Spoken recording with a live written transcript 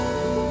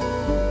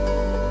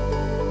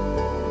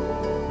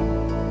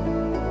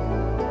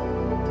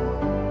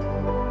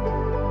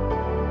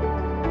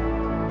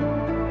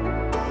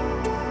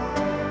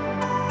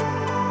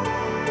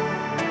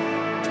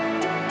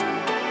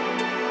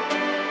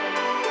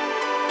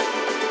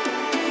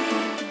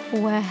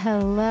Well,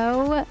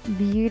 hello,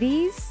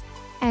 beauties,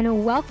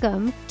 and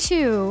welcome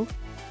to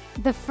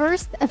the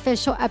first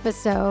official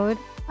episode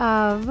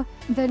of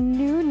the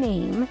new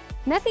name.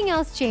 Nothing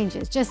else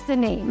changes, just the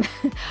name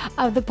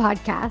of the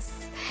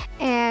podcast.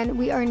 And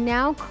we are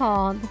now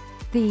called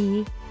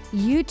the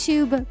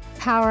YouTube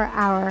Power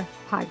Hour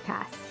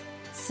Podcast.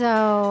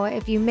 So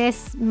if you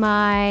missed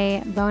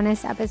my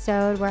bonus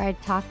episode where I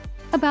talked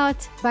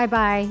about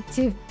bye-bye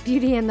to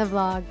Beauty in the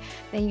Vlog,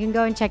 then you can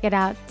go and check it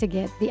out to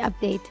get the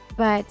update.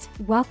 But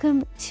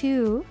welcome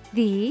to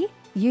the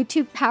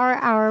YouTube Power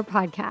Hour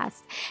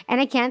Podcast.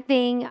 And I can't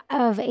think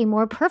of a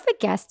more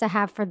perfect guest to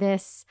have for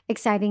this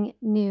exciting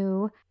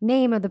new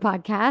name of the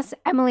podcast.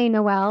 Emily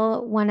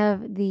Noel, one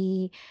of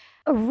the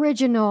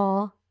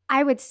original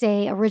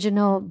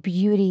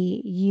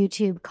beauty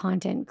YouTube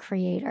content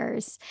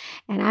creators.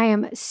 And I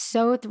am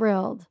so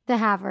thrilled to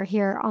have her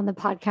here on the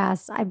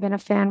podcast. I've been a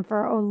fan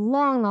for a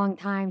long, long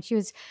time. She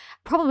was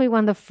probably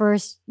one of the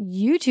first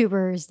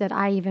YouTubers that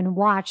I even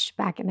watched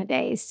back in the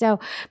day. So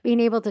being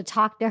able to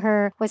talk to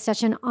her was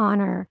such an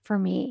honor for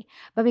me.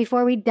 But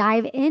before we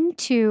dive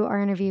into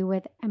our interview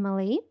with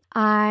Emily,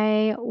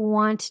 I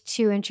want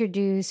to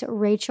introduce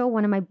Rachel,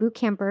 one of my boot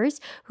campers,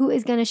 who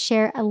is going to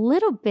share a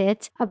little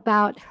bit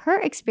about her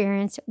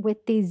experience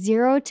with the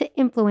Zero to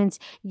Influence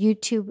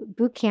YouTube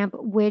Bootcamp,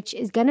 which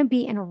is going to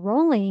be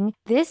enrolling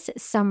this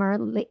summer,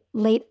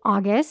 late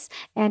August.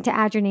 And to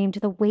add your name to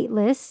the wait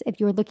list, if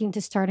you're looking to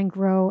start and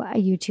grow a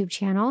YouTube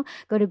channel,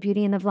 go to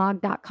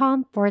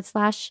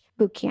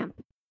beautyinthevlog.com/bootcamp.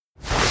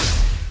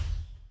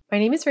 My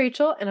name is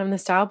Rachel, and I'm the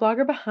style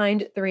blogger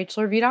behind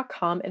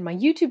therachelreview.com, and my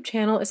YouTube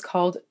channel is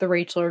called The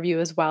Rachel Review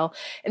as well.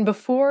 And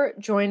before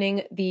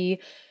joining the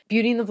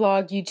Beauty in the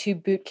Vlog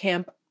YouTube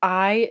Bootcamp,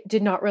 I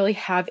did not really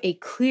have a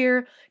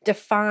clear,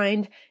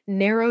 defined,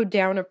 narrowed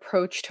down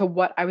approach to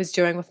what I was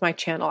doing with my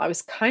channel. I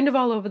was kind of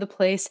all over the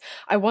place.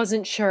 I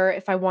wasn't sure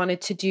if I wanted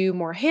to do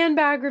more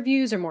handbag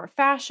reviews or more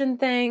fashion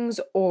things,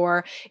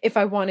 or if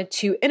I wanted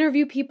to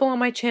interview people on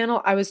my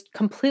channel. I was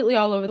completely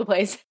all over the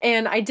place,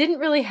 and I didn't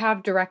really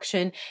have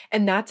direction,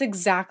 and that's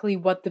exactly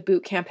what the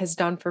bootcamp has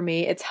done for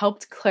me. It's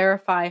helped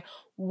clarify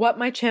what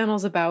my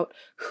channel's about,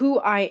 who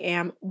I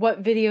am,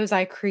 what videos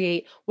I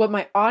create, what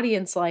my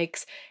audience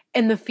likes.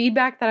 And the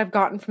feedback that I've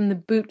gotten from the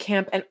boot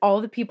camp and all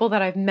the people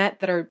that I've met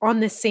that are on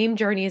the same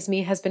journey as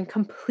me has been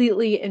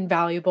completely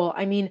invaluable.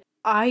 I mean,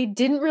 I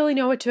didn't really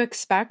know what to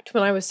expect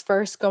when I was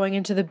first going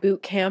into the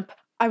boot camp.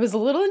 I was a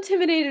little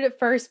intimidated at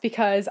first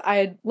because I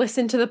had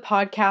listened to the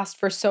podcast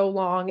for so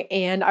long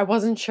and I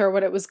wasn't sure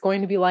what it was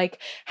going to be like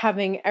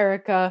having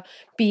Erica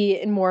be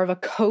in more of a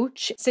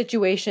coach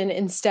situation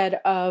instead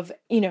of,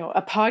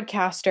 a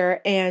podcaster.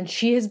 And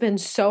she has been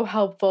so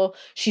helpful.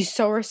 She's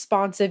so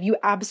responsive. You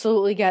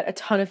absolutely get a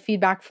ton of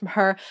feedback from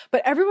her,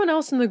 but everyone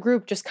else in the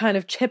group just kind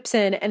of chips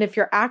in. And if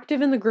you're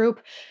active in the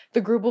group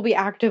will be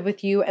active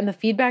with you. And the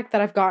feedback that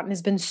I've gotten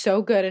has been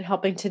so good in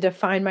helping to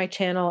define my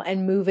channel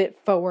and move it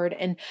forward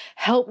and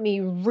help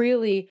me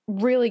really,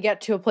 really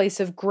get to a place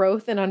of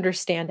growth and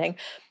understanding.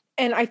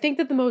 And I think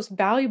that the most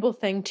valuable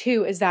thing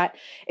too is that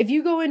if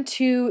you go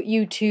into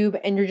YouTube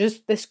and you're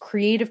just this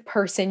creative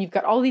person, you've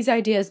got all these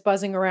ideas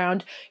buzzing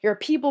around, you're a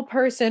people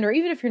person, or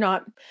even if you're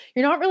not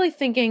really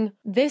thinking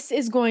this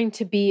is going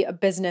to be a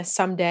business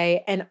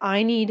someday and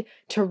I need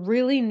to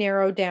really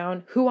narrow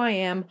down who I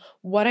am,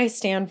 what I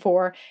stand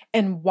for,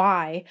 and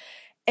why.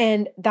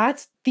 And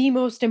that's the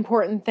most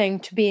important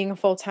thing to being a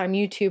full-time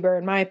YouTuber,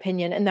 in my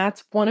opinion. And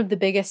that's one of the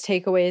biggest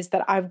takeaways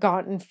that I've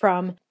gotten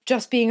from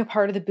just being a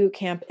part of the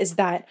bootcamp is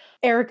that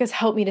Erica's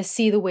helped me to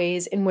see the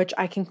ways in which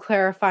I can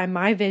clarify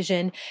my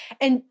vision.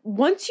 And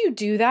once you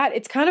do that,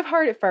 it's kind of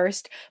hard at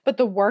first, but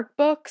the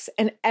workbooks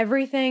and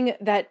everything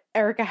that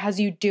Erica has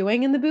you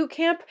doing in the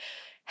bootcamp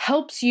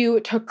helps you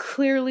to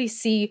clearly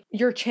see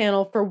your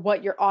channel for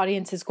what your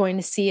audience is going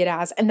to see it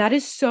as. And that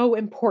is so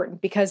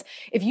important because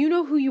if you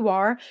know who you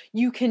are,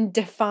 you can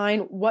define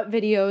what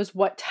videos,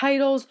 what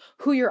titles,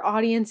 who your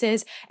audience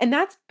is. And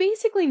that's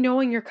basically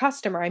knowing your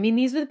customer. I mean,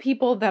 these are the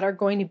people that are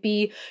going to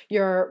be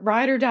your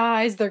ride or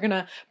dies. They're going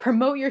to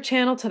promote your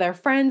channel to their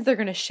friends. They're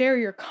going to share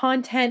your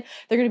content.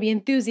 They're going to be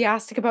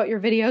enthusiastic about your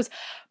videos.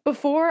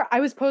 Before,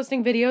 I was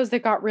posting videos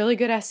that got really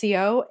good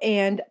SEO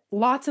and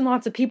lots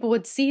of people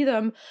would see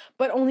them,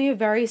 but only a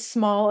very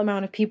small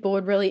amount of people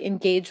would really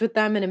engage with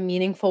them in a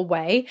meaningful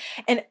way.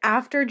 And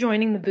after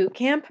joining the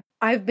bootcamp,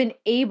 I've been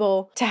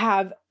able to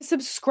have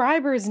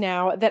subscribers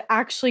now that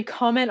actually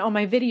comment on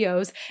my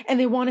videos and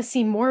they want to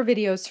see more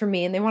videos from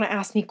me and they want to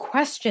ask me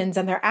questions,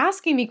 and they're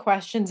asking me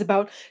questions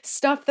about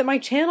stuff that my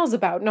channel's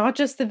about, not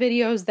just the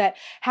videos that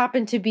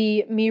happen to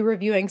be me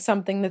reviewing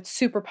something that's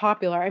super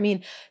popular. I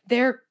mean,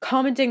 they're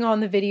commenting on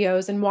the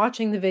videos and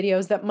watching the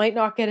videos that might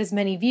not get as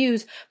many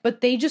views,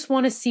 but they just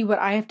want to see what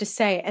I have to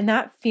say. And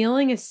that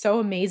feeling is so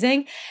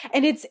amazing.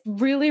 And it's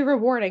really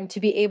rewarding to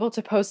be able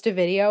to post a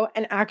video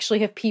and actually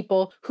have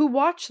people who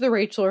watch the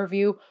Rachel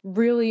review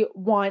really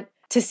want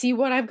to see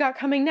what I've got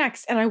coming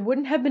next. And I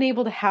wouldn't have been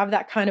able to have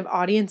that kind of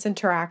audience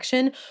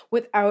interaction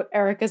without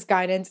Erica's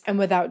guidance and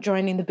without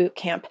joining the boot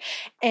camp.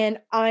 And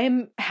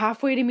I'm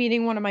halfway to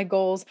meeting one of my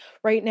goals.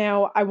 Right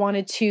now, I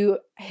wanted to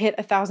hit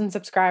 1,000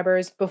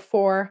 subscribers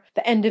before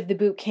the end of the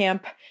boot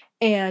camp,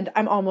 and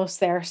I'm almost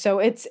there. So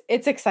it's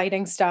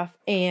exciting stuff.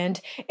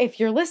 And if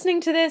you're listening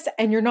to this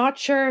and you're not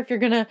sure if you're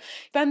going to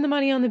spend the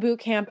money on the boot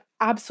camp,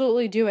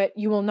 absolutely do it.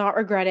 You will not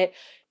regret it.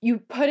 You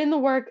put in the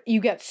work,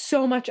 you get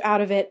so much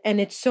out of it,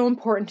 and it's so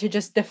important to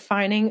just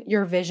defining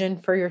your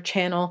vision for your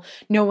channel,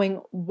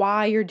 knowing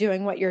why you're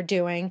doing what you're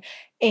doing.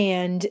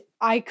 And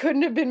I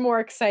couldn't have been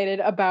more excited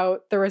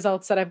about the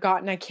results that I've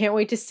gotten. I can't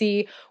wait to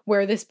see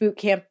where this boot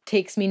camp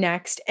takes me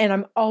next. And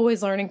I'm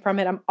always learning from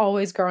it. I'm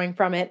always growing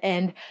from it.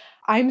 And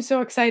I'm so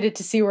excited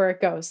to see where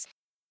it goes.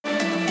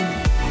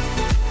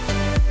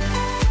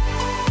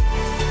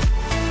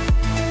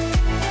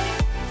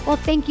 Well,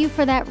 thank you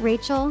for that,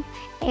 Rachel.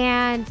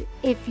 And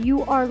if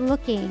you are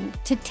looking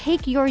to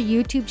take your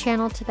YouTube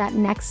channel to that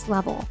next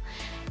level,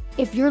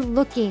 if you're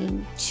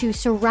looking to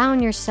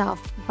surround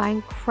yourself by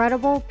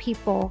incredible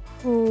people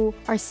who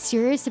are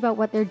serious about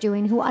what they're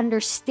doing, who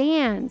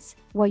understands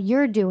what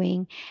you're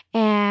doing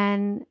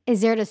and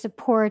is there to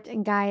support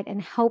and guide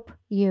and help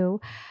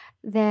you,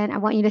 then I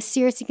want you to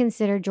seriously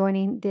consider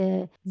joining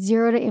the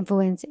Zero to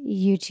Influence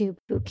YouTube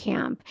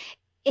Bootcamp.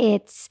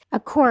 It's a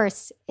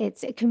course,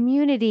 it's a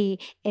community,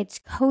 it's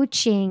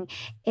coaching,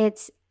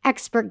 it's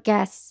expert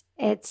guests,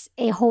 it's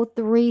a whole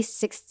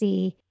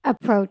 360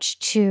 approach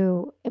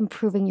to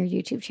improving your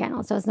YouTube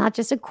channel. So it's not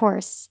just a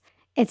course,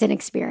 it's an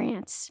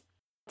experience.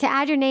 To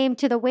add your name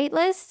to the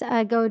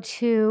waitlist, go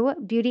to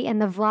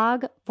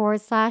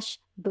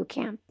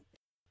beautyandthevlog.com/bootcamp.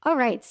 All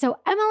right, so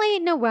Emily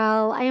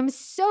Noel, I am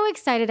so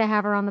excited to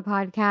have her on the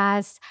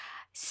podcast.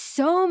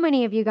 So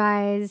many of you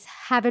guys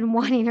have been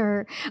wanting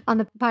her on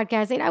the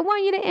podcast, saying, I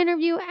want you to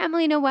interview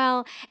Emily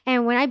Noel.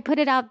 And when I put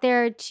it out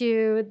there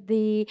to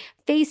the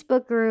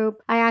Facebook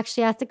group, I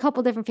actually asked a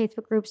couple different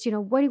Facebook groups,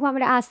 what do you want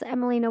me to ask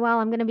Emily Noel?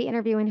 I'm going to be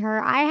interviewing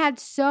her. I had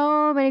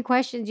so many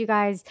questions, you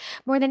guys,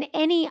 more than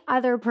any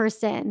other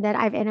person that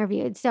I've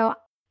interviewed. So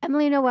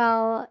Emily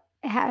Noel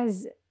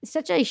has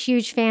such a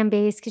huge fan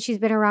base because she's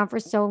been around for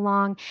so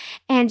long,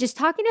 and just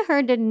talking to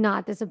her did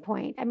not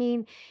disappoint. I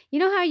mean, you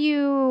know how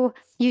you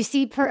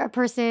see a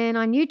person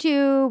on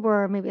YouTube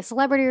or maybe a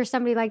celebrity or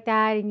somebody like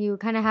that, and you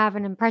kind of have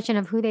an impression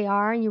of who they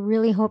are, and you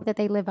really hope that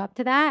they live up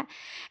to that.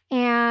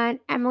 And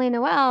Emily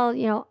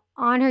Noel,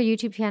 on her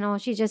YouTube channel,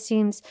 she just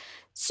seems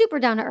super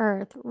down to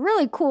earth,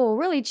 really cool,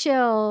 really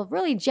chill,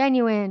 really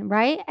genuine,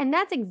 right? And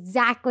that's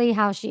exactly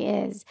how she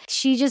is.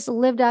 She just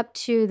lived up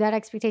to that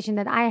expectation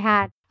that I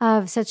had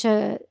of such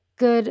a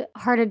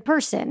good-hearted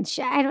person.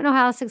 I don't know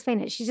how else to explain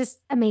it. She's just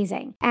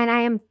amazing. And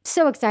I am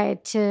so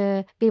excited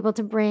to be able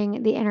to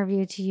bring the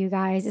interview to you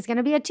guys. It's going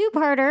to be a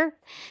two-parter.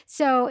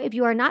 So if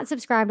you are not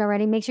subscribed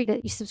already, make sure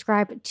that you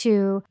subscribe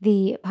to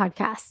the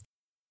podcast.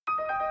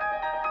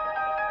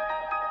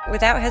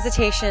 Without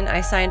hesitation,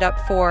 I signed up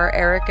for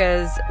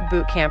Erica's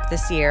boot camp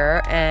this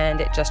year,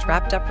 and it just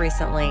wrapped up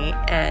recently,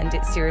 and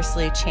it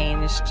seriously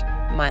changed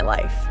my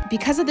life.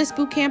 Because of this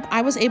boot camp,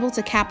 I was able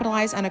to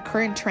capitalize on a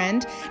current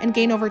trend and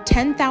gain over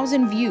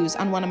 10,000 views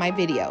on one of my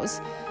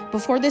videos.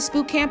 Before this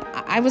boot camp,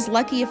 I was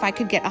lucky if I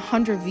could get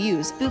 100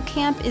 views. Boot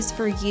camp is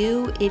for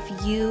you if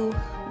you,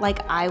 like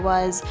I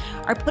was,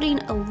 are putting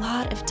a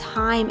lot of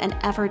time and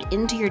effort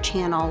into your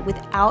channel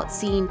without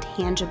seeing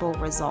tangible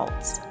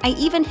results. I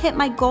even hit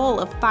my goal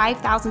of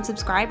 5,000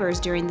 subscribers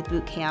during the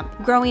boot camp,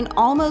 growing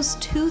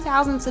almost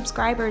 2,000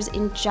 subscribers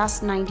in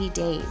just 90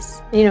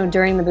 days.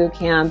 During the boot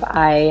camp,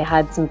 I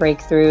had some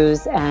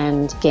breakthroughs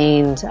and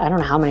gained, I don't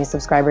know how many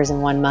subscribers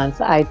in 1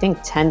 month. I think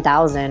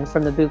 10,000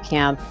 from the boot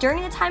camp.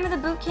 During the time of the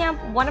boot camp,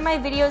 one of my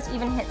videos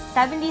even hit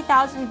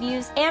 70,000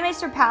 views, and I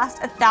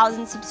surpassed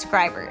 1,000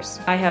 subscribers.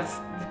 I have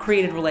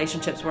created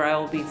relationships where I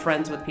will be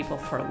friends with people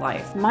for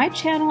life. My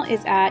channel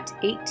is at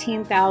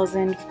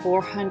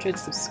 18,400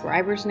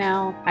 subscribers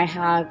now. I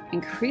have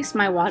increased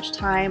my watch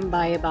time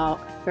by about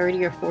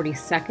 30 or 40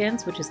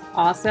 seconds, which is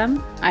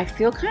awesome. I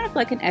feel kind of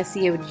like an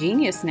SEO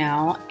genius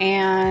now,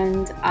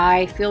 and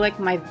I feel like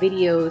my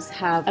videos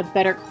have a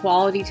better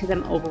quality to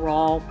them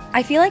overall.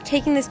 I feel like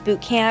taking this boot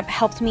camp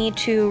helped me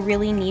to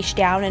really niche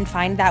down and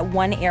find that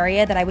one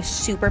area that I was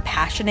super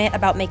passionate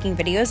about making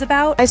videos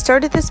about. I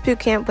started this boot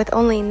camp with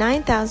only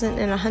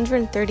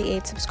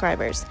 9,138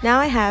 subscribers. Now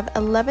I have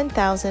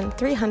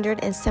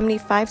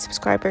 11,375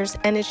 subscribers,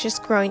 and it's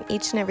just growing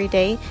each and every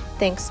day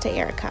thanks to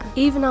Erica.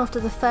 Even after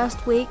the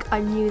first week,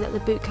 I knew that the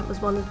bootcamp was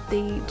one of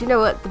the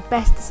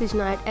best decision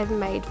I had ever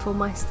made for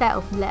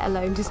myself, let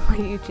alone just my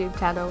YouTube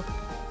channel.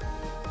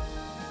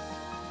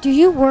 Do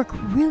you work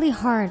really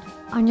hard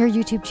on your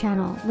YouTube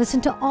channel, listen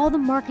to all the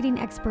marketing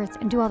experts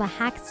and do all the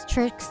hacks,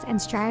 tricks,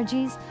 and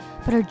strategies,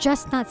 but are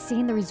just not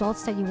seeing the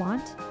results that you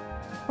want?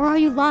 Or are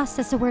you lost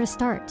as to where to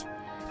start?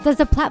 Does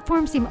the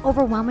platform seem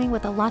overwhelming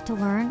with a lot to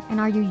learn, and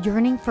are you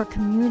yearning for a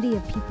community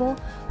of people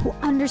who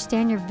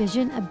understand your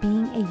vision of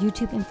being a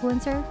YouTube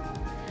influencer?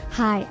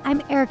 Hi,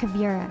 I'm Erica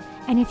Vieira,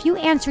 And if you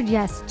answered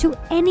yes to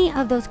any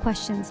of those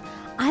questions,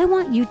 I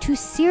want you to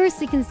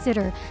seriously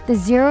consider the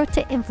Zero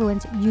to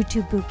Influence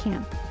YouTube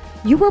Bootcamp.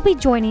 You will be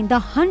joining the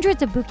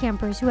hundreds of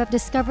bootcampers who have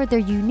discovered their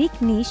unique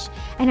niche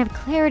and have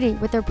clarity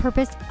with their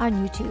purpose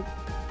on YouTube.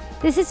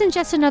 This isn't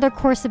just another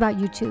course about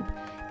YouTube.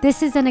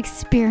 This is an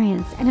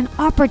experience and an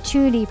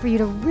opportunity for you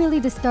to really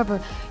discover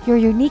your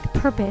unique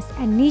purpose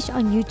and niche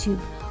on YouTube,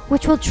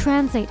 which will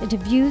translate into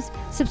views,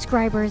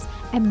 subscribers,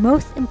 and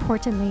most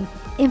importantly,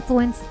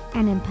 influence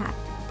and impact.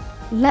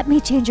 Let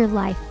me change your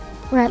life,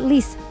 or at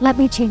least let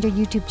me change your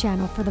YouTube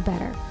channel for the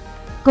better.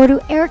 Go to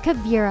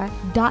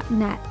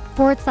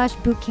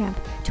ericaviera.net/bootcamp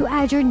to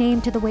add your name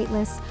to the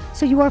waitlist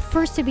so you are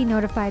first to be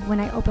notified when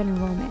I open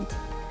enrollment.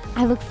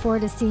 I look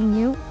forward to seeing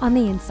you on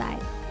the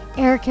inside.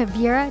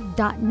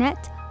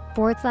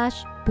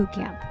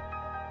 ericaviera.net/bootcamp.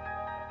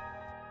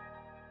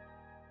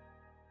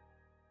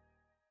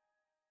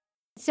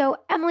 So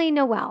Emily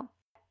Noel.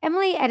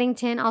 Emily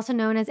Eddington, also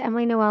known as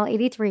Emily Noel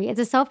 83, is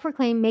a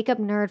self-proclaimed makeup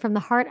nerd from the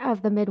heart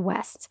of the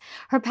Midwest.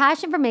 Her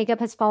passion for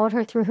makeup has followed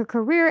her through her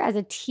career as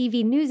a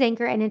TV news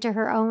anchor and into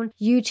her own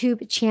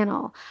YouTube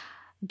channel,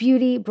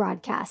 Beauty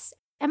Broadcasts.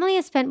 Emily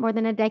has spent more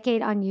than a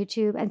decade on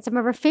YouTube, and some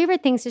of her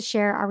favorite things to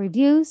share are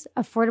reviews,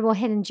 affordable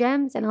hidden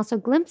gems, and also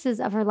glimpses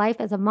of her life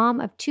as a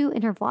mom of 2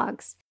 in her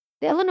vlogs.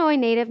 The Illinois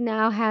native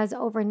now has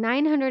over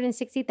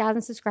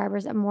 960,000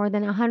 subscribers and more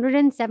than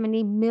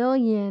 170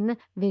 million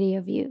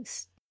video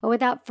views. But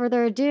without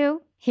further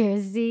ado,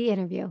 here's the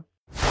interview.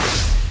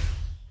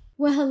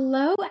 Well,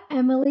 hello,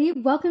 Emily.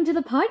 Welcome to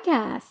the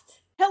podcast.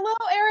 Hello,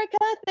 Erica.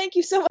 Thank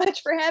you so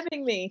much for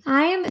having me.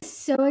 I am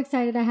so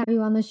excited to have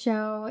you on the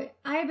show.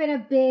 I've been a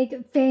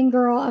big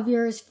fangirl of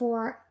yours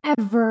forever.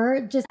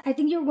 I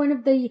think you're one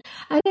of the,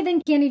 other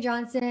than Candy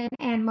Johnson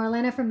and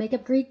Marlena from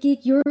Makeup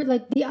Geek, you're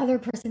like the other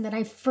person that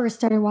I first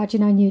started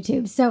watching on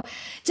YouTube. So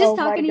just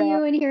talking to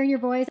you and hearing your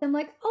voice, I'm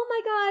like, oh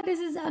my God, this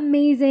is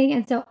amazing.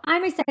 And so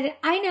I'm excited.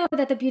 I know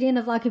that the Beauty in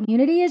the Vlog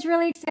community is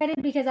really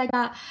excited because I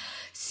got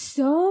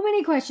so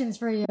many questions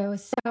for you.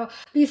 So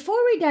before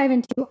we dive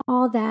into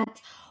all that,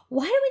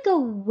 why don't we go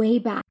way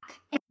back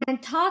and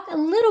talk a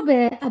little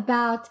bit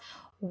about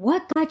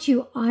what got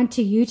you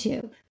onto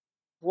YouTube?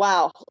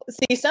 Wow.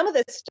 See, some of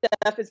this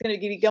stuff is going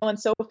to be going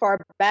so far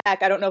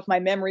back, I don't know if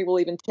my memory will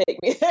even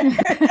take me there.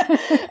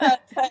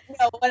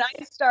 No, when I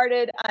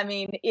started, I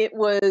mean, it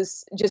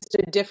was just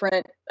a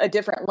different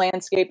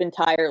landscape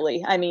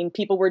entirely. I mean,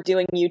 people were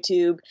doing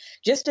YouTube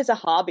just as a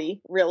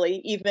hobby,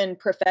 really. Even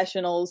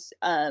professionals,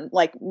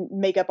 like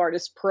makeup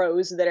artist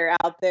pros that are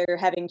out there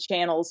having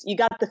channels. You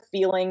got the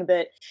feeling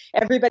that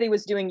everybody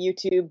was doing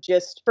YouTube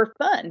just for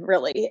fun,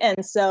 really.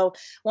 And so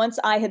once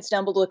I had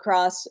stumbled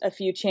across a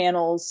few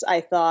channels,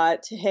 I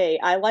thought, hey,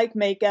 I like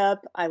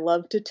makeup. I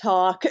love to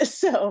talk.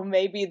 So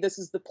maybe this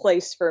is the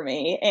place for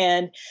me.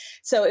 And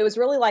so it was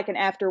really like an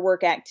after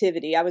work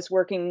activity. I was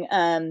working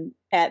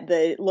at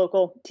the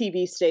local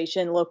TV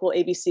station, local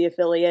ABC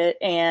affiliate.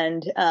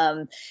 And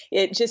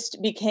it just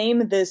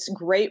became this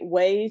great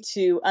way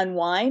to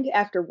unwind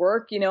after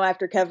work,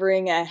 after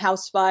covering a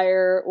house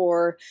fire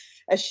or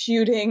a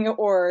shooting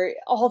or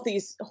all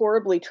these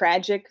horribly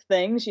tragic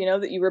things,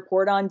 that you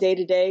report on day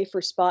to day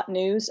for spot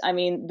news. I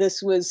mean,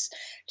 this was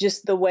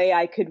just the way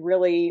I could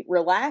really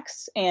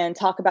relax and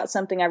talk about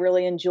something I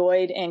really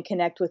enjoyed and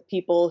connect with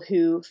people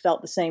who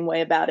felt the same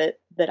way about it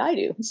that I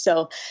do.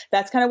 So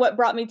that's kind of what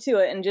brought me to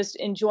it, and just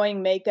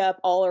enjoying makeup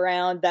all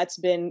around. That's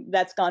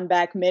gone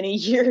back many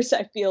years,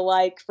 I feel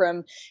like,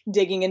 from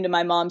digging into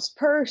my mom's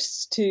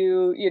purse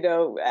to,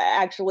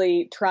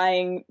 actually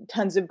trying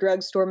tons of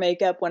drugstore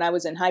makeup when I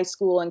was in high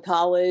school and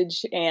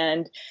college.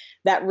 And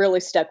that really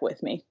stuck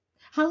with me.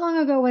 How long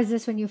ago was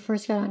this when you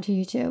first got onto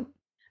YouTube?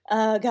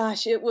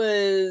 Gosh, it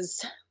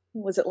was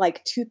it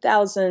like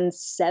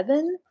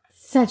 2007?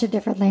 Such a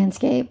different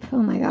landscape. Oh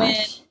my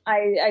gosh.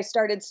 When I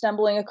started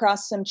stumbling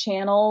across some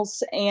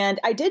channels, and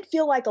I did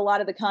feel like a lot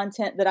of the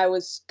content that I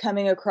was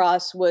coming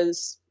across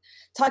was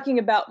talking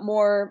about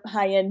more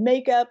high-end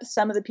makeup.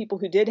 Some of the people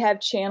who did have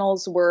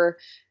channels were,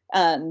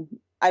 I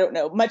don't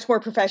know, much more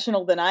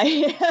professional than I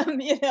am,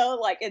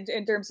 like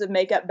in terms of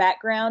makeup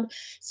background.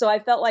 So I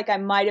felt like I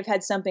might have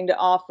had something to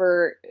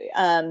offer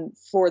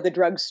for the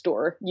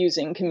drugstore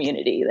using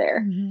community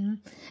there. Mm-hmm.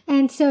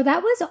 And so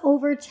that was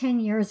over 10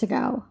 years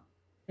ago.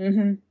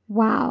 Mm-hmm.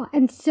 Wow.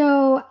 And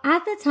so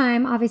at the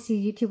time,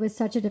 obviously YouTube was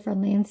such a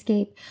different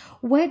landscape.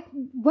 What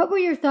were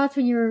your thoughts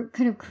when you were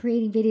kind of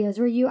creating videos?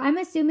 I'm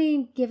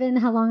assuming, given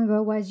how long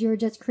ago it was, you were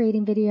just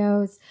creating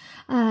videos,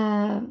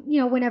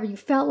 whenever you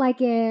felt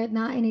like it,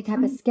 not any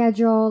type of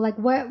schedule. Like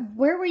where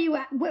were you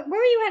at? Where were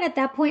you at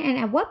that point? And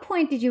at what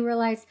point did you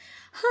realize,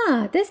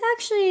 this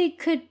actually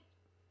could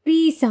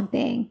be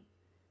something?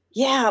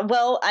 Yeah.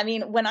 Well, I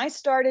mean, when I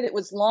started, it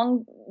was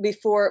long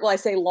before, well, I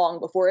say long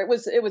before, it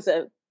was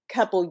a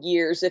couple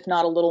years, if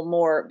not a little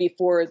more,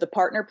 before the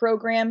partner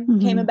program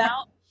came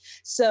about.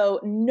 So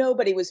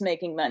nobody was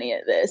making money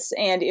at this,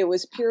 and it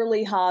was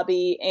purely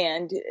hobby.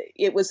 And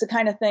it was the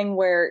kind of thing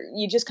where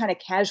you just kind of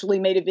casually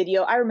made a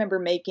video. I remember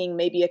making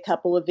maybe a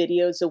couple of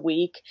videos a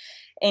week.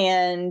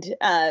 And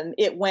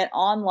it went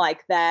on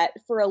like that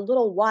for a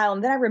little while.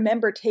 And then I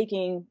remember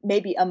taking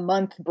maybe a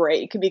month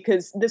break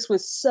because this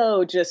was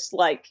so just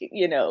like,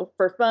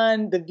 for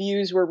fun. The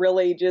views were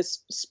really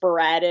just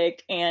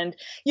sporadic. And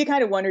you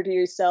kind of wonder to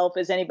yourself,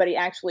 is anybody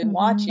actually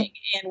watching?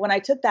 And when I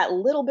took that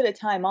little bit of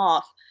time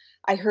off,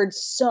 I heard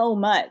so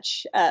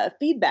much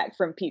feedback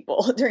from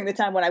people during the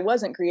time when I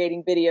wasn't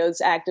creating videos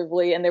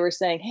actively. And they were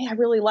saying, hey, I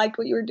really liked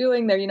what you were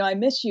doing there. I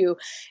miss you.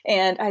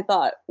 And I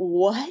thought,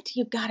 what?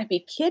 You've got to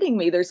be kidding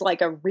me. There's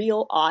like a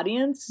real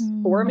audience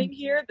forming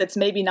here that's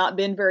maybe not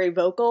been very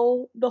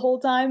vocal the whole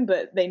time,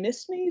 but they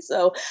missed me.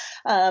 So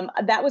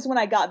that was when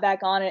I got back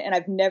on it. And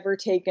I've never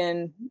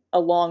taken a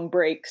long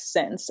break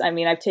since. I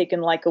mean, I've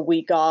taken like a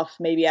week off,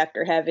 maybe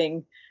after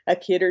having a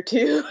kid or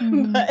two,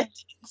 but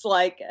it's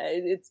like,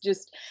 it's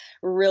just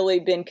really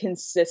been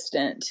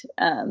consistent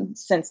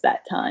since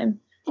that time.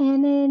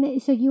 And then,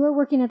 so you were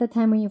working at the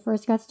time when you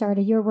first got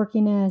started, you were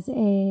working as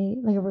a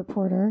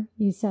reporter,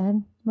 you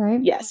said, right?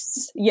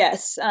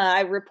 Yes.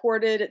 I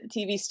reported at the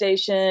TV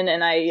station,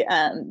 and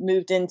I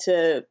moved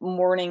into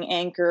morning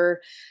anchor.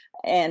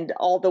 And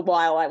all the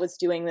while I was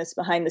doing this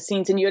behind the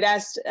scenes. And you had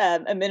asked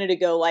a minute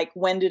ago, like,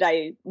 when did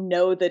I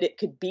know that it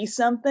could be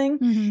something?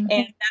 And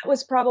that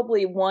was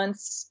probably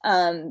once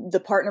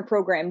the partner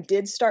program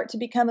did start to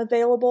become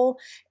available.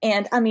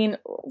 And I mean,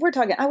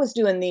 I was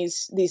doing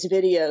these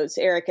videos,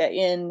 Erica,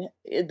 in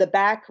the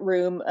back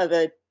room of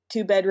a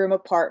 2-bedroom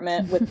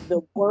apartment with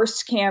the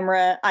worst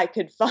camera I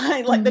could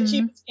find, like the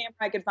cheapest camera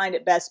I could find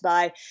at Best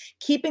Buy,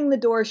 keeping the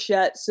door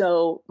shut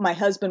so my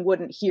husband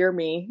wouldn't hear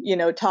me,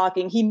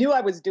 talking. He knew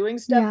I was doing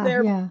stuff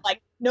there, but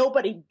like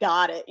nobody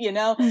got it,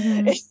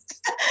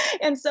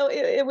 And so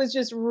it was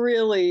just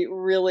really,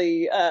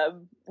 really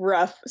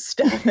rough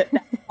stuff at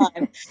that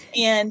time.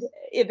 And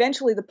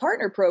eventually the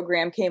partner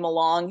program came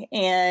along,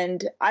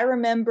 and I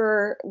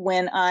remember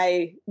when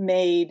I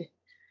made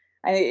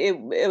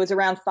it was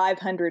around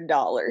 $500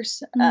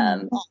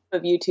 off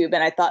of YouTube.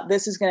 And I thought,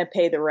 this is going to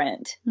pay the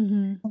rent.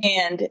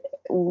 And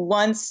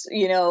once,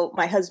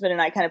 my husband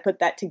and I kind of put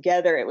that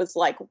together, it was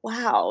like,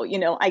 wow,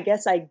 I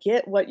guess I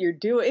get what you're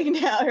doing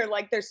now. Or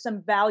like, there's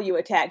some value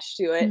attached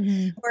to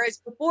it. Whereas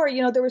before,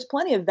 there was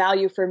plenty of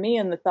value for me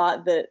in the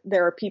thought that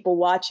there are people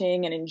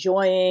watching and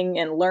enjoying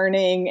and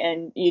learning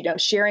and,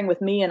 sharing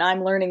with me, and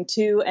I'm learning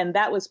too. And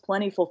that was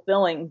plenty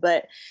fulfilling.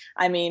 But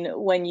I mean,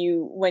 when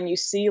you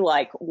see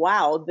like,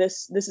 wow,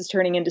 this is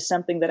turning into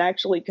something that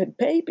actually could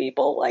pay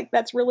people, like,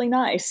 that's really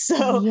nice.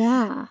 So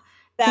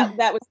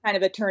that was kind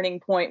of a turning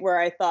point where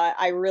I thought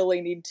I really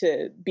need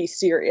to be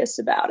serious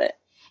about it.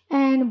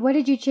 And what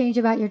did you change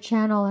about your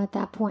channel at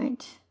that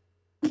point?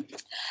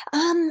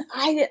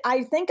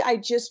 I think I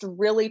just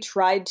really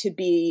tried to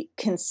be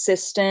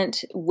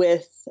consistent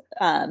with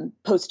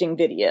posting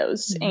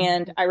videos.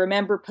 And I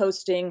remember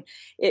posting,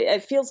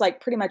 it feels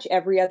like pretty much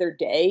every other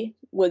day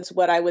was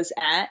what I was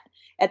at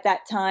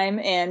that time.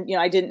 And,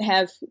 I didn't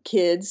have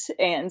kids.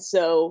 And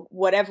so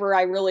whatever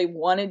I really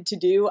wanted to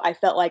do, I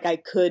felt like I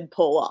could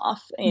pull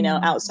off,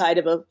 outside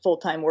of a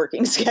full-time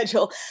working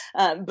schedule.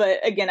 But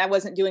again, I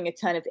wasn't doing a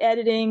ton of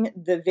editing.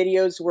 The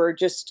videos were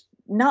just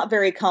not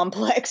very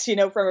complex,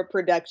 from a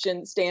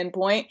production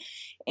standpoint.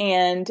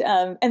 And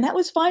that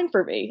was fine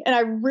for me. And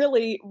I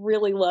really,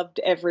 really loved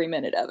every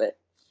minute of it.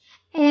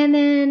 And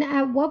then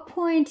at what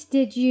point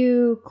did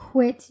you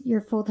quit your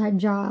full-time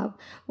job,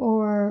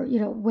 or,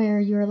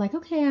 where you're like,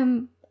 okay,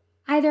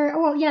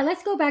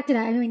 let's go back to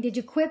that. I mean, did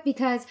you quit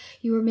because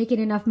you were making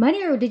enough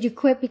money, or did you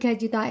quit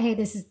because you thought, hey,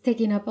 this is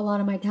taking up a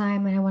lot of my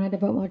time and I want to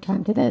devote more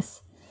time to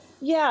this?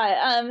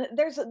 Yeah,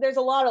 there's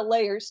a lot of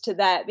layers to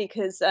that,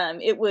 because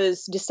it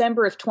was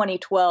December of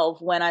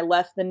 2012 when I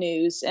left the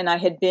news, and I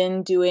had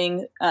been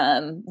doing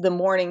the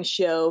morning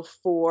show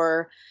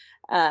for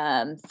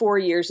 4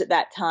 years at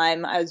that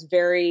time. I was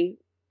very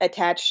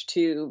attached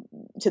to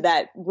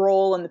that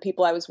role and the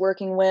people I was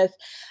working with.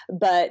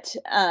 But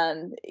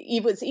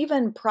it was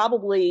even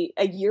probably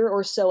a year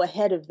or so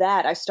ahead of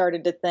that, I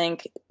started to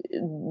think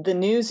the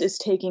news is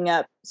taking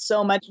up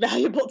so much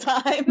valuable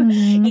time.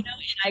 And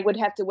I would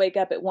have to wake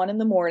up at 1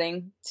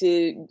 a.m.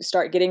 to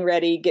start getting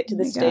ready, get to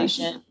the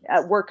station,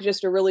 work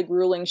just a really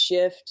grueling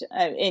shift,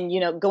 and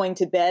going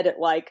to bed at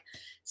like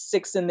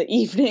 6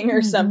 p.m.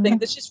 or something.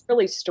 That's just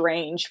really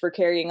strange for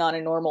carrying on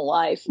a normal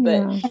life.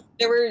 But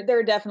there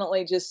were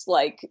definitely just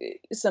like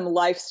some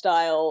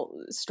lifestyle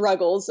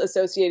struggles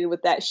associated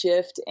with that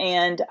shift.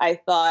 And I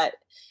thought,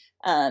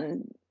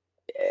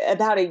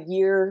 about a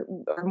year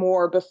or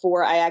more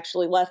before I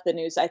actually left the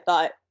news, I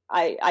thought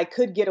I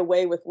could get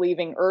away with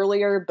leaving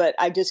earlier, but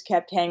I just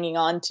kept hanging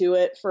on to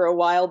it for a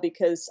while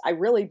because I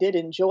really did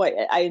enjoy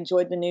it. I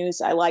enjoyed the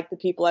news. I liked the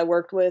people I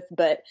worked with,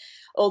 but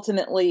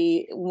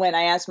ultimately when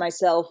I asked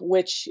myself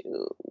which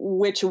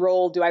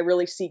role do I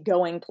really see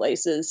going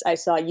places, I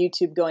saw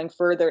YouTube going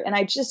further. And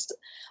I just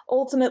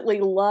ultimately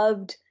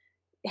loved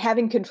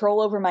having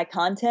control over my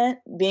content,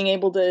 being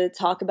able to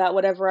talk about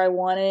whatever I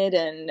wanted,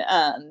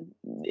 and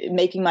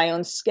making my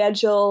own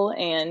schedule,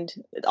 and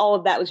all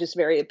of that was just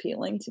very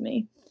appealing to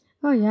me.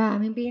 Oh, yeah. I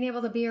mean, being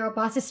able to be your own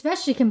boss,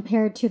 especially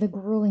compared to the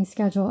grueling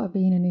schedule of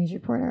being a news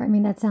reporter. I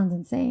mean, that sounds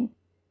insane.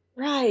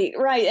 Right.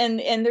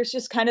 And there's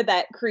just kind of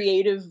that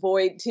creative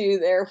void too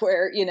there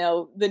where,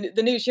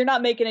 the news, you're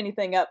not making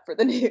anything up for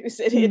the news.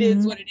 It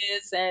is what it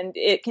is. And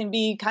it can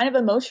be kind of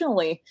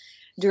emotionally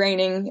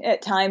draining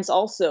at times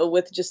also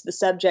with just the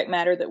subject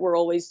matter that we're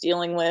always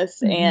dealing with.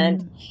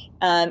 And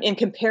in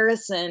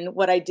comparison,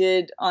 what I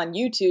did on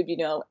YouTube,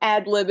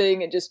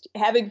 ad-libbing and just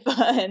having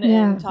fun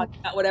and talking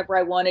about whatever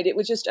I wanted, it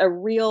was just a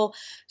real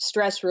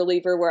stress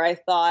reliever where I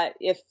thought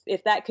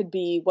if that could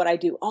be what I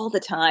do all the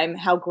time,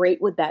 how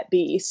great would that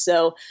be?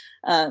 So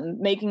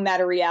making that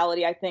a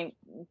reality, I think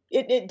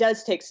it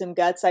does take some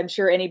guts. I'm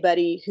sure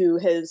anybody who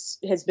has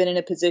been in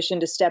a position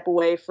to step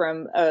away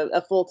from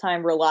a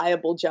full-time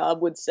reliable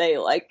job would say,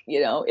 like,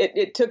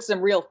 it took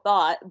some real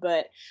thought,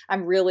 but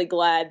I'm really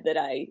glad that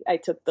I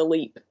took the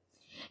leap.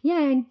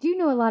 Yeah, and do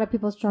know a lot of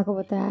people struggle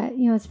with that,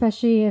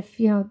 especially if,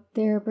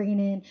 they're bringing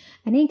in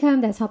an income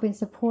that's helping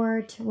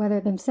support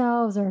whether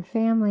themselves or a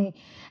family.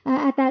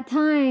 At that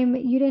time,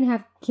 you didn't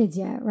have kids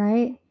yet,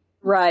 right?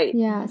 Right.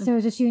 Yeah, so it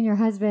was just you and your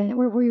husband.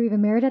 Were you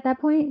even married at that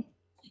point?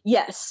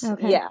 Yes.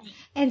 Okay. Yeah.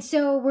 And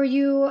so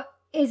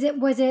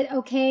was it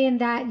okay in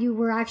that you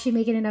were actually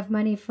making enough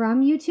money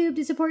from YouTube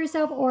to support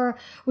yourself, or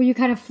were you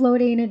kind of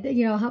floating and,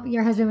 your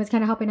husband was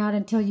kind of helping out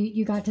until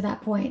you got to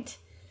that point?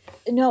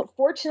 No,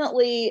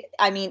 fortunately,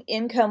 I mean,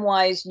 income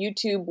wise,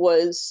 YouTube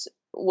was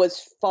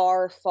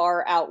far,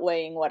 far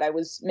outweighing what I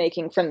was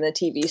making from the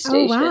TV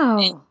station.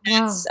 Oh,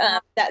 wow.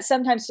 That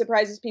sometimes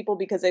surprises people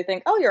because they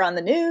think, oh, you're on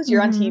the news,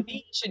 you're on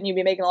TV, shouldn't you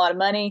be making a lot of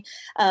money?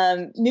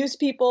 News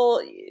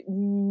people,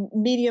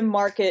 medium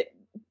market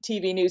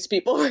TV news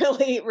people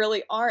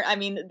really aren't. I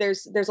mean,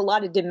 there's a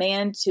lot of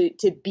demand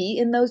to be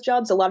in those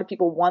jobs. A lot of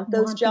people want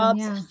those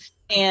jobs.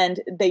 And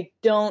they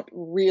don't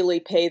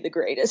really pay the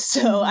greatest.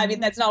 So, I mean,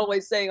 that's not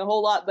always saying a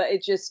whole lot, but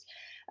it just,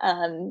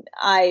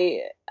 I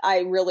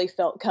really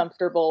felt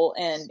comfortable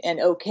and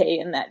okay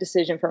in that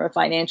decision from a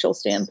financial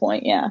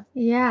standpoint. Yeah.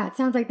 Yeah. It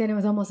sounds like then it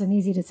was almost an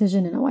easy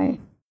decision in a way.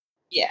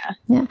 Yeah.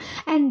 Yeah.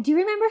 And do you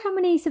remember how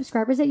many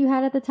subscribers that you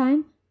had at the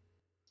time?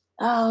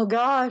 Oh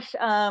gosh.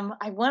 I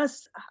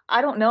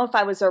don't know if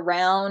I was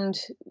around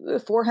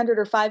 400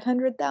 or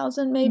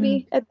 500,000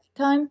 maybe at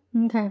the time.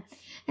 Okay.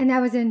 And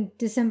that was in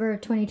December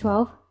of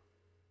 2012?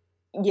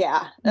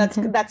 Yeah, that's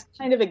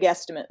kind of a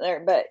guesstimate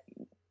there, but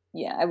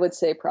yeah, I would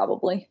say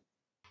probably.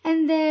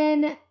 And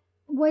then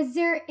was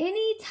there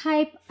any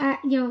type,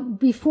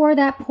 before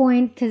that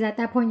point, because at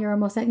that point you're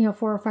almost at,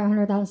 400,000 or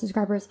 500,000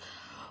 subscribers,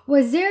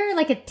 was there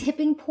like a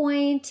tipping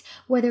point,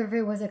 whether if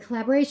it was a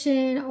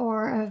collaboration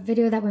or a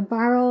video that went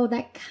viral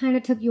that kind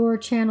of took your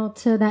channel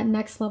to that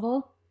next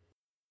level?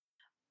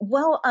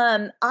 Well,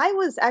 I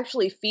was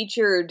actually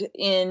featured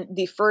in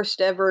the first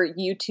ever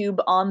YouTube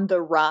on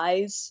the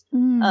Rise.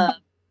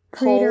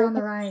 Creator on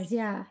the Rise,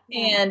 yeah.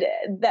 And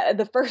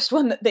the first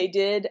one that they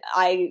did,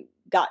 I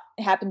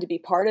happened to be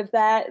part of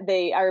that.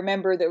 I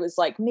remember there was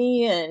like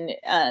me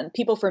and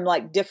people from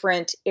like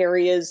different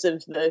areas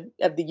of the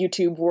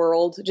YouTube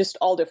world, just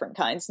all different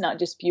kinds, not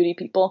just beauty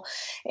people.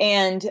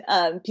 And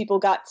people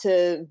got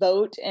to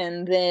vote.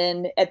 And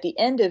then at the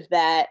end of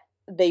that,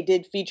 they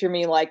did feature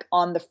me like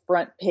on the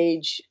front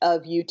page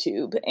of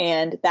YouTube.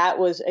 And that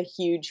was a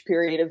huge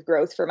period of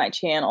growth for my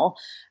channel.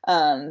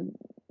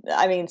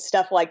 I mean,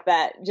 stuff like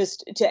that,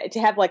 just to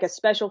have like a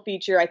special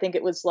feature. I think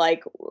it was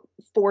like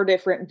 4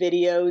 different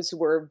videos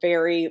were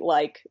very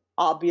like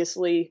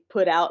obviously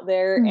put out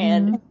there.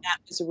 And that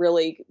was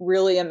really,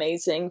 really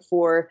amazing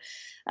for,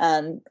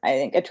 I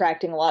think,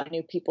 attracting a lot of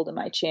new people to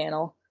my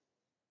channel.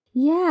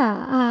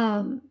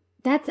 Yeah.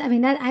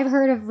 I've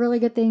heard of really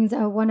good things.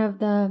 One of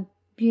the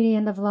Beauty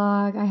and the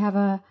Vlog, I have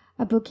a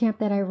boot camp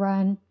that I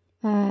run.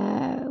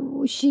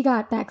 She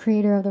got that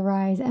creator of the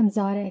Rise,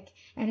 Exotic,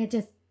 and it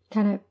just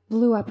kind of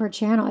blew up her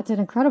channel. It's an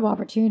incredible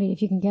opportunity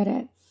if you can get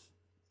it.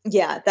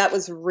 Yeah, that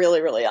was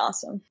really, really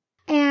awesome.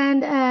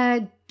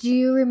 And do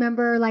you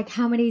remember like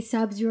how many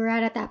subs you were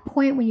at that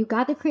point when you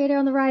got the creator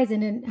on the Rise,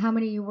 and then how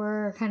many you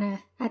were kind of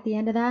at the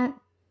end of that?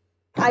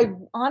 I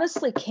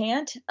honestly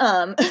can't.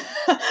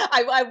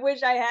 I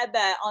wish I had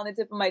that on the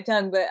tip of my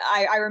tongue, but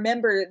I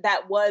remember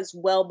that was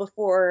well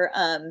before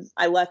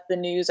I left the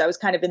news. I was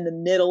kind of in the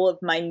middle of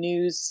my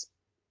news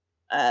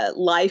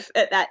life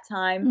at that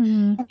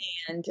time.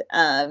 And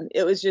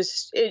it was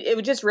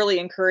just really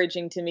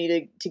encouraging to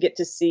me to get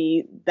to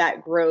see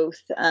that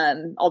growth.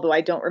 Although I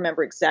don't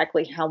remember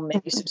exactly how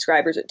many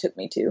subscribers it took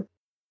me to.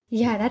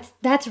 Yeah,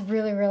 that's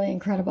really, really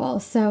incredible.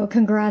 So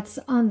congrats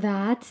on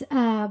that.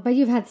 But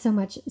you've had so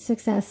much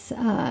success,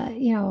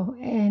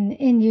 in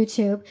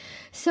YouTube.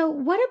 So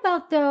what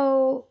about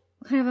though,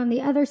 kind of on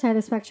the other side of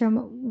the spectrum,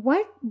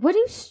 what are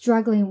you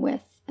struggling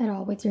with at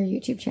all with your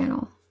YouTube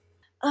channel?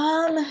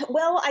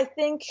 Well, I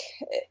think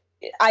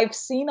I've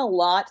seen a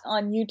lot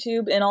on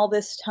YouTube in all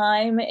this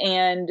time.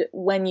 And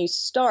when you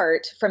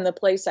start from the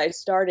place I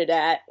started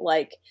at,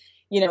 like,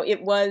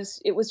 it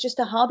was just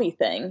a hobby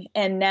thing.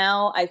 And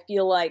now I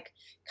feel like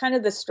kind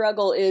of the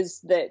struggle is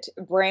that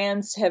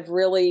brands have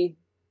really,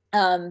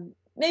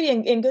 maybe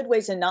in good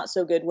ways and not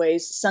so good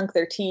ways, sunk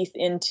their teeth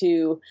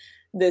into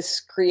this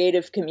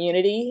creative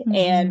community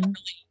and really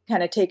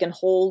kind of taken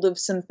hold of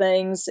some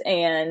things.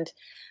 And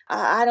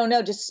I don't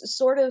know, just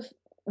sort of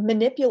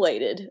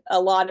manipulated a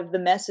lot of the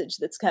message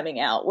that's coming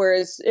out.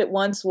 Whereas it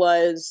once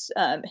was,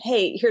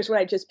 hey, here's what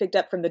I just picked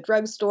up from the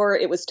drugstore.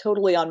 It was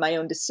totally on my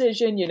own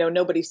decision.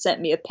 Nobody sent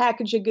me a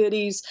package of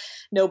goodies.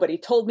 Nobody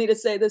told me to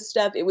say this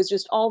stuff. It was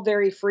just all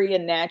very free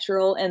and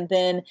natural. And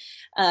then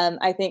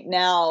I think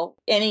now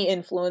any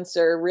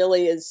influencer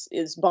really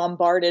is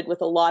bombarded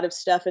with a lot of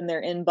stuff in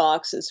their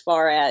inbox as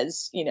far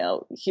as,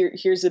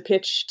 here's a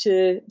pitch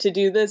to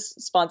do this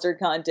sponsored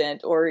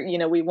content, or,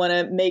 we want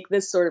to make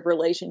this sort of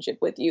relationship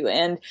with you.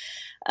 And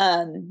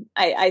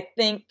I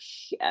think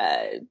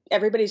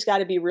everybody's got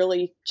to be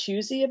really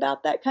choosy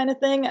about that kind of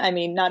thing. I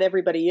mean, not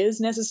everybody is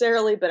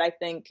necessarily, but I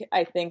think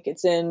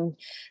it's in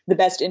the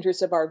best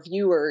interest of our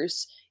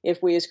viewers if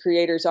we as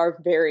creators are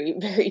very,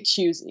 very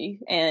choosy.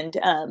 And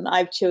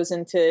I've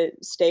chosen to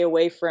stay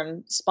away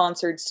from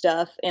sponsored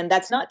stuff. And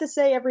that's not to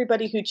say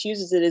everybody who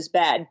chooses it is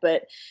bad,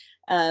 but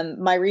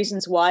my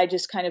reasons why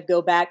just kind of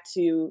go back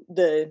to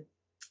the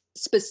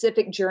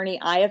specific journey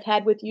I have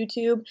had with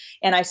YouTube.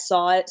 And I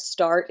saw it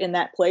start in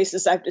that place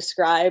as I've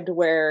described,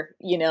 where,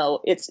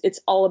 it's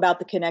all about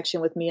the connection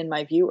with me and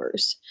my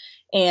viewers.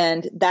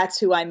 And that's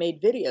who I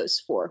made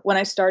videos for. When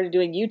I started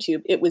doing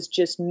YouTube, it was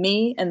just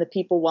me and the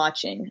people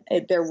watching.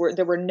 There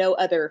were no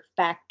other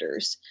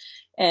factors.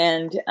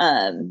 And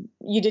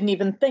you didn't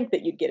even think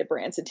that you'd get a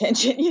brand's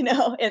attention,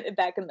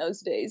 back in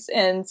those days.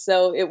 And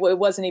so it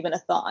wasn't even a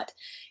thought.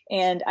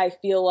 And I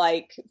feel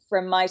like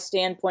from my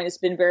standpoint, it's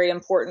been very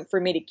important for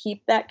me to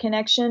keep that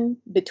connection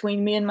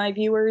between me and my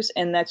viewers.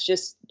 And that's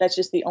just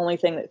the only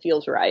thing that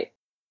feels right.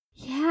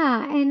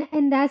 Yeah.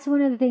 And that's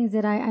one of the things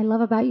that I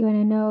love about you. And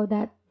I know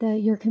that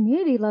your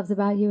community loves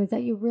about you, is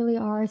that you really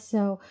are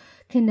so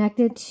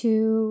connected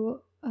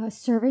to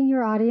serving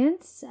your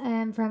audience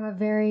from a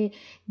very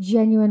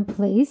genuine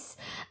place.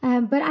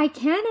 But I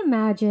can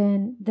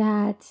imagine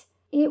that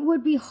it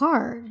would be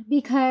hard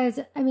because,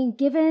 I mean,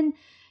 given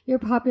your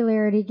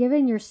popularity,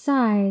 given your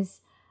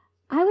size,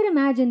 I would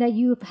imagine that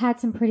you've had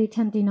some pretty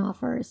tempting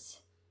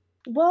offers.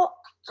 Well,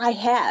 I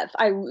have.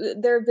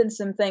 There have been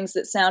some things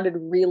that sounded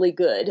really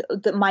good.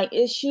 My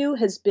issue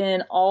has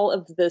been all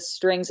of the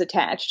strings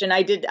attached. And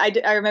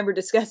I remember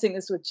discussing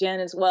this with Jen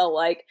as well,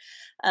 like,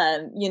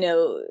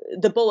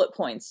 the bullet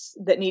points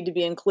that need to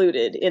be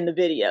included in the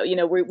video.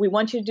 We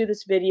want you to do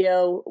this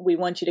video. We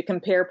want you to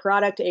compare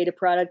product A to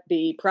product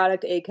B.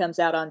 Product A comes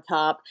out on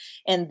top.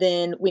 And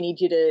then we need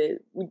you to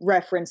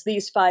reference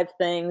these 5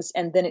 things.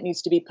 And then it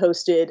needs to be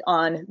posted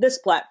on this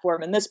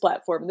platform and this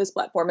platform and this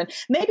platform. And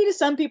maybe to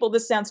some people,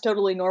 this sounds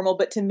totally normal,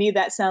 but to me,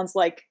 that sounds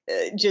like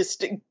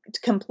just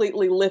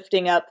completely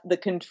lifting up the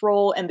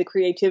control and the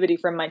creativity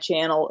from my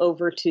channel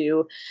over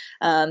to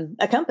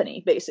a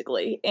company,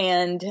 basically.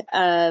 And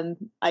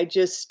I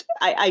just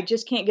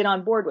can't get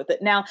on board with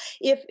it. Now,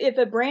 if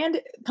a brand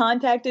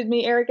contacted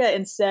me, Erica,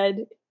 and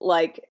said,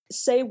 like,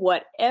 say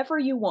whatever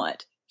you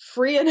want,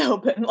 free and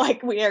open,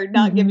 like, we are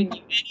not giving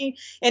you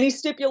any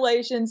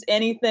stipulations,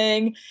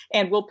 anything,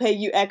 and we'll pay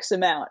you X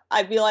amount,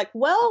 I'd be like,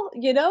 well,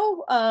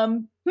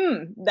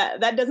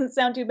 that doesn't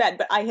sound too bad.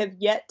 But I have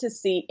yet to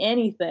see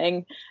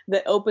anything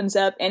that opens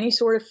up any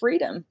sort of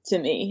freedom to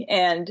me.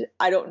 And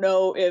I don't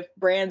know if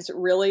brands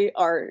really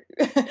are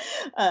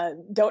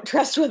don't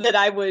trust with it.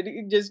 I would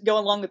just go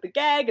along with the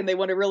gag, and they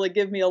want to really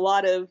give me a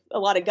lot of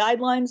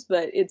guidelines,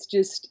 but it's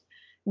just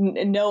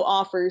no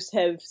offers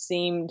have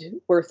seemed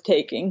worth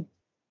taking.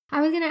 I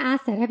was going to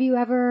ask that. Have you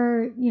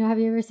ever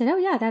said, oh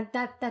yeah,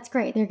 that's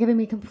great, they're giving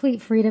me complete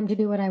freedom to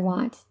do what I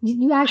want?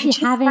 You actually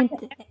haven't?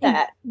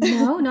 That.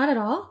 No, not at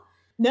all.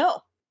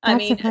 No.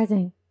 That's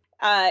surprising.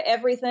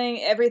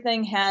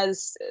 Everything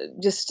has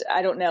just,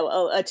 I don't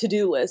know, a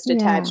to-do list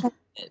attached,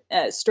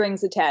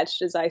 strings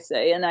attached, as I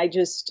say. And I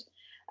just,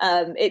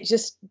 it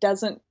just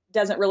doesn't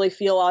really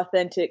feel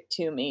authentic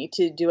to me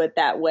to do it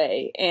that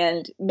way.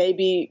 And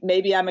maybe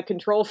I'm a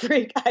control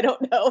freak. I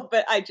don't know,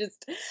 but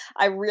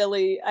I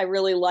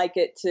really like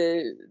it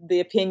to the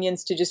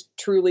opinions to just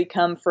truly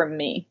come from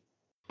me.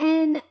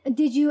 And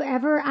did you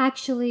ever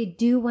actually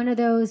do one of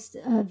those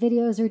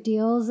videos or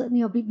deals,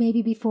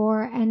 maybe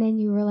before, and then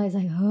you realize,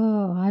 like,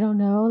 oh, I don't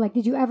know. Like,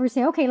 did you ever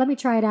say, okay, let me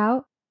try it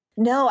out?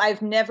 No,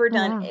 I've never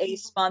done a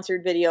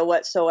sponsored video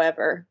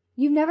whatsoever.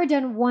 You've never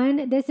done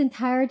one this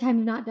entire time?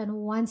 You've not done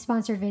one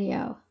sponsored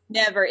video?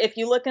 Never. If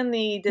you look in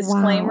the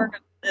disclaimer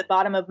at the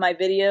bottom of my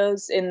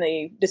videos in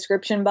the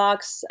description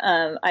box,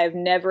 I have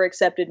never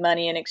accepted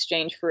money in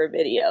exchange for a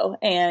video.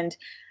 And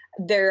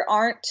there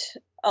aren't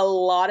a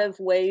lot of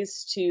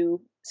ways to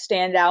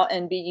stand out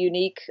and be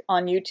unique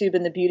on YouTube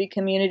in the beauty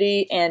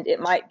community. And it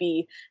might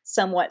be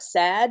somewhat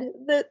sad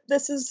that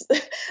this is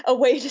a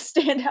way to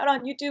stand out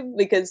on YouTube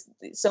because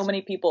so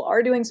many people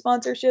are doing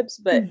sponsorships.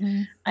 But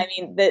I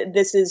mean,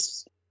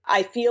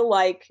 I feel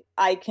like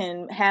I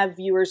can have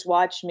viewers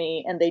watch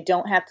me and they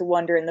don't have to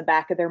wonder in the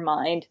back of their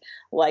mind,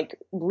 like,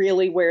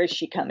 really, where is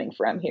she coming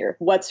from here?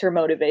 What's her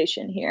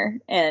motivation here?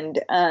 And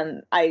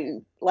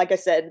like I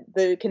said,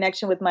 the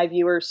connection with my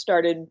viewers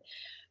started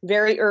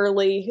very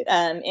early,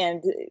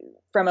 and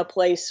from a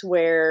place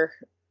where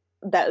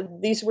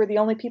these were the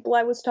only people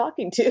I was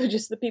talking to,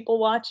 just the people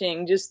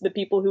watching, just the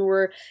people who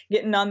were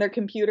getting on their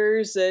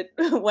computers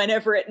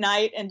whenever at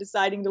night and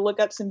deciding to look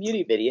up some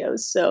beauty videos.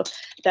 So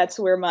that's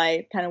where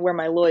my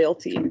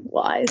loyalty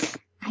lies.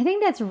 I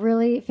think that's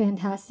really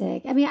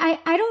fantastic. I mean,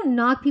 I don't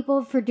knock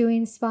people for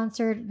doing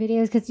sponsored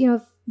videos because,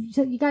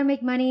 so you got to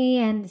make money.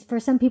 And for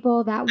some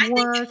people that works. I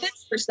think it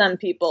fits for some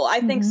people.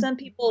 I think some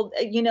people,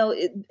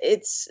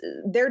 it's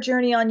their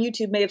journey on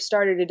YouTube may have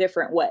started a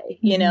different way,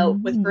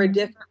 for a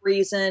different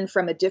reason,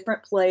 from a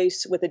different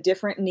place, with a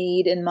different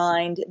need in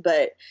mind.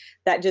 But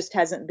that just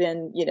hasn't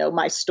been,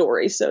 my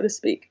story, so to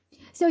speak.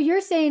 So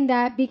you're saying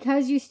that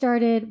because you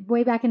started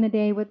way back in the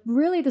day with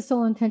really the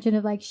sole intention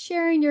of like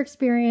sharing your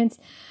experience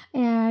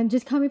and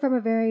just coming from a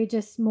very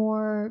just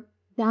more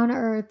down to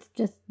earth,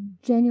 just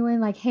genuine,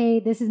 like, hey,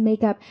 this is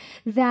makeup,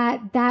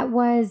 that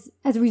was,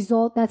 as a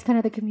result, that's kind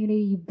of the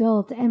community you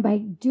built. And by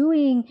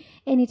doing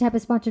any type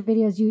of sponsored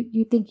videos,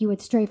 you think you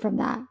would stray from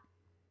that.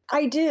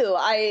 I do.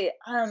 I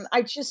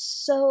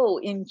just so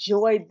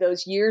enjoyed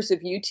those years of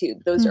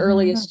YouTube, those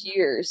earliest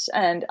years,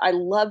 and I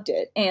loved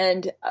it.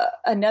 And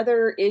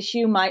another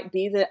issue might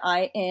be that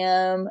I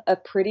am a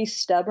pretty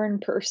stubborn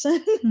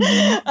person.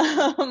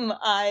 I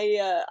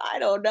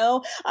don't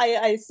know.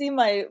 I see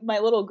my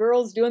little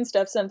girls doing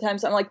stuff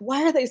sometimes. I'm like,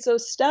 why are they so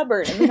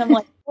stubborn? And then I'm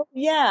like, oh,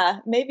 yeah,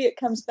 maybe it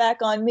comes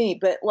back on me.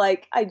 But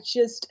like,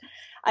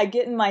 I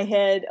get in my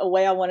head a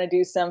way I want to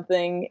do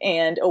something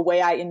and a way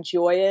I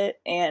enjoy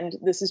it. And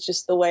this is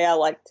just the way I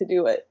like to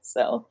do it.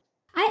 So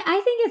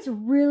I think it's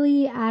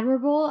really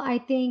admirable. I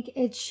think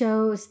it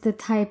shows the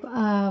type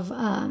of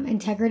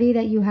integrity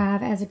that you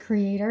have as a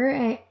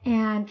creator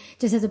and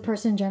just as a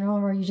person in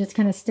general, where you just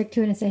kind of stick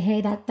to it and say,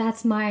 hey,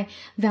 that's my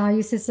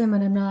value system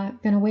and I'm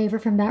not going to waver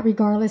from that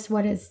regardless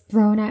what is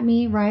thrown at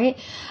me. Right.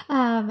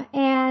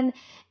 And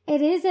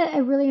it is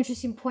a really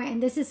interesting point.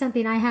 And this is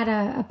something I had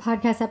a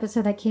podcast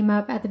episode that came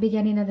up at the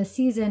beginning of the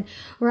season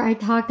where I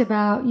talked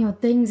about,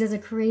 things as a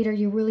creator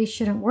you really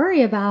shouldn't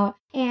worry about.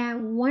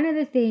 And one of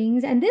the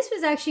things, and this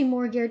was actually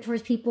more geared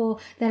towards people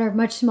that are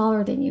much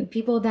smaller than you,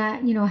 people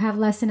that, have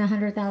less than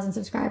 100,000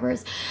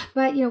 subscribers.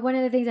 But, one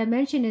of the things I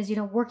mentioned is,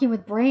 working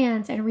with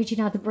brands and reaching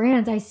out to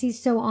brands. I see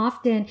so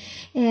often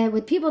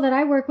with people that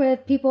I work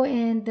with, people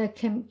in the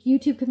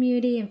YouTube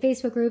community and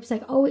Facebook groups,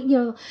 like,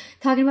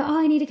 talking about,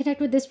 I need to connect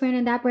with this brand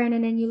and that brand.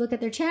 And then you look at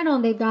their channel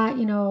and they've got,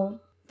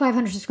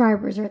 500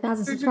 subscribers or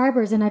 1,000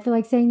 subscribers. And I feel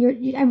like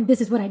saying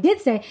this is what I did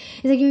say,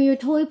 is like, you're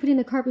totally putting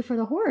the cart before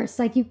the horse.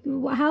 Like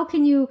how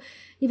can you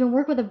even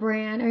work with a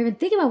brand or even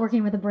think about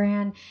working with a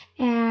brand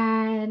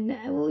and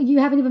you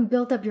haven't even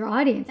built up your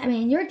audience? I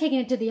mean, you're taking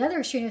it to the other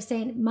extreme of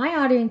saying my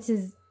audience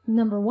is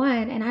number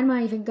one and I'm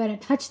not even going to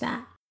touch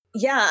that.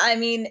 Yeah, I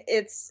mean,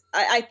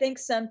 I think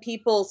some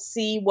people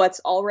see what's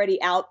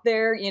already out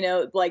there,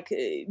 like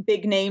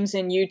big names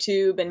in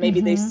YouTube, and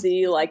maybe they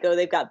see like, oh,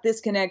 they've got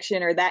this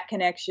connection or that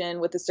connection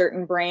with a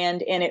certain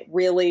brand, and it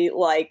really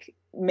like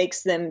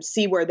makes them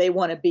see where they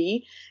want to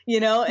be,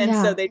 and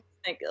so they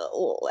think,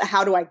 oh,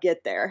 how do I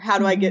get there? How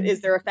do I get,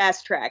 is there a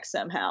fast track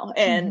somehow?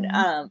 And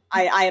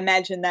I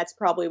imagine that's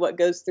probably what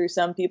goes through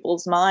some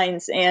people's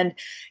minds. And,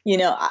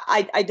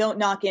 I don't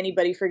knock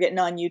anybody for getting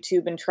on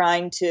YouTube and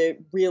trying to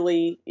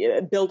really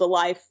build a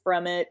life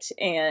from it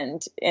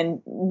and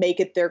make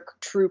it their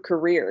true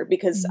career,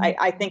 because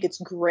I think it's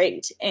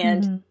great.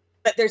 And,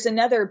 but there's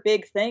another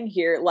big thing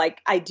here. Like,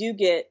 I do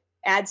get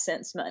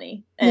AdSense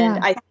money. And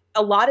I think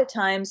a lot of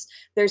times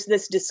there's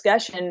this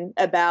discussion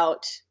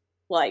about,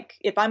 like,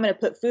 if I'm going to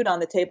put food on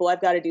the table,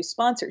 I've got to do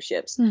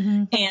sponsorships.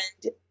 And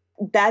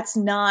that's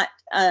not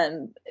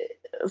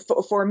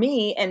for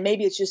me. And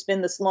maybe it's just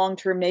been this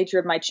long-term nature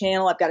of my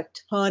channel. I've got a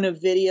ton of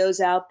videos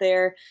out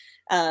there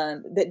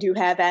that do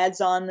have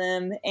ads on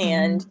them.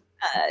 And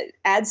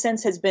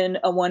AdSense has been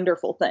a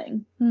wonderful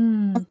thing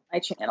on my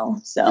channel.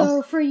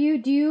 So for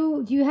you,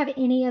 do you have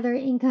any other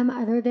income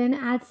other than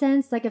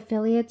AdSense, like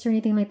affiliates or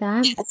anything like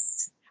that?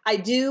 Yes, I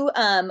do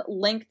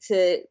link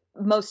to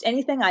most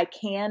anything I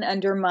can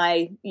under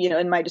my,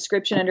 in my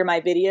description under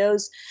my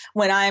videos.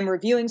 When I'm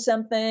reviewing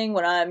something,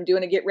 when I'm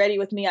doing a get ready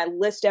with me, I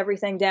list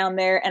everything down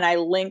there and I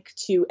link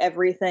to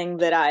everything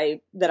that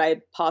I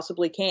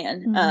possibly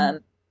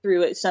can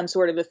through some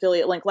sort of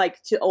affiliate link,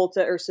 like to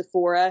Ulta or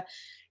Sephora.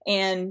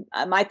 And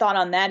my thought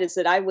on that is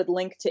that I would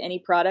link to any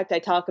product I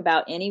talk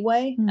about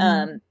anyway.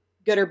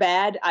 good or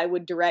bad, I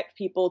would direct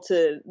people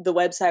to the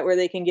website where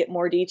they can get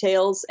more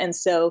details. And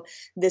so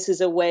this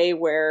is a way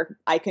where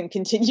I can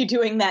continue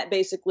doing that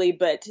basically,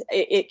 but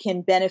it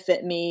can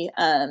benefit me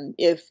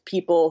if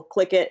people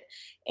click it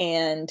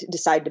and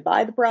decide to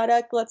buy the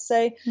product, let's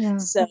say. Yeah.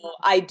 So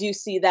I do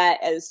see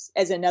that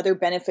as another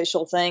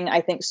beneficial thing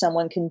I think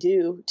someone can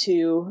do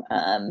to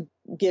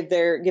give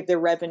their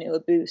revenue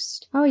a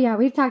boost. Oh yeah,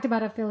 we've talked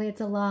about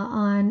affiliates a lot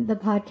on the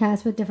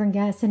podcast with different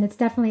guests, and it's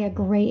definitely a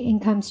great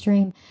income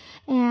stream.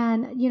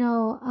 And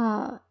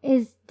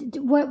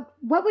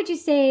what would you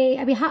say?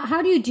 I mean,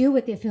 how do you do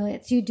with the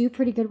affiliates? You do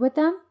pretty good with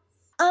them?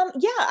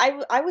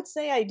 Yeah, I would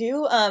say I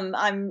do.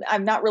 I'm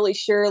not really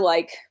sure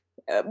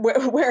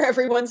where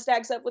everyone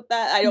stacks up with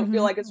that. I don't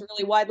feel like it's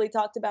really widely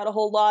talked about a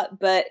whole lot,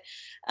 but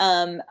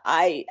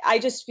I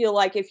just feel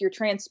like if you're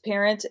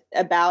transparent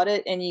about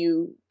it and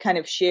you kind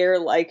of share,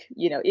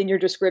 in your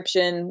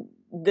description,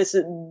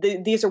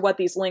 these are what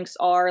these links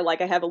are.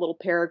 Like I have a little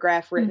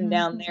paragraph written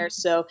down there,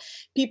 so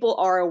people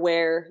are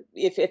aware.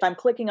 If I'm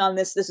clicking on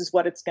this is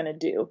what it's going to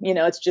do.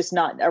 It's just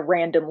not a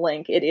random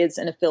link. It is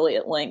an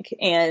affiliate link,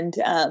 and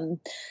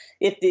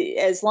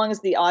as long as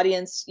the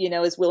audience,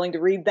 is willing to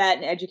read that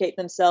and educate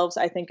themselves,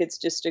 I think it's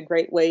just a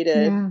great way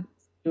to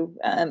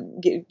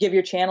give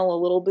your channel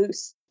a little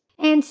boost.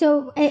 And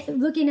so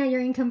looking at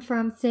your income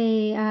from,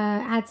 say,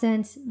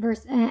 AdSense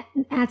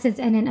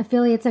and then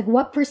affiliates, like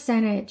what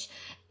percentage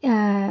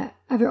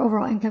of your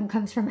overall income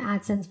comes from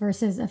AdSense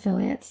versus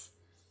affiliates?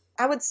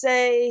 I would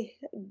say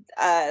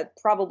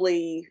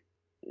probably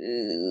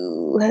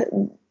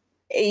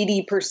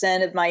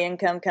 80% of my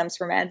income comes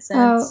from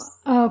AdSense.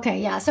 Oh,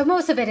 okay. Yeah. So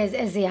most of it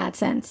is the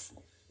AdSense.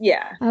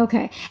 Yeah.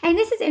 Okay. And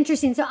this is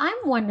interesting. So I'm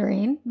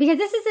wondering, because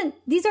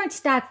these aren't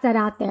stats that are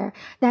out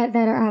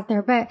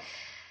there, but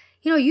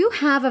you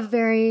have a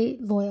very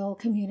loyal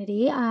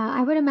community.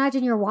 I would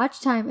imagine your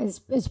watch time is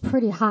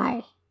pretty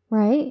high,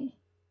 right?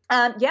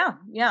 Yeah.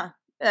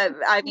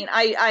 I mean,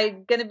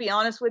 I'm going to be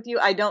honest with you.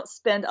 I don't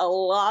spend a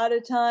lot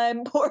of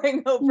time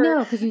poring over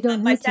because you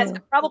don't my need stats.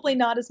 to. Probably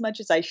not as much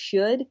as I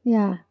should.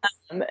 Yeah.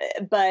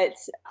 But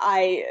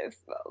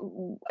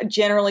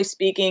generally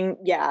speaking,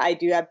 I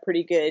do have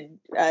pretty good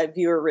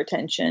viewer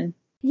retention.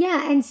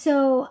 Yeah. And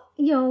so,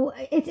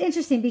 it's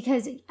interesting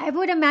because I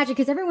would imagine,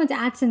 because everyone's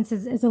AdSense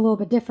is a little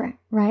bit different,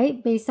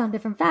 right? Based on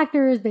different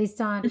factors, based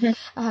on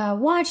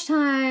watch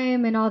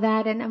time and all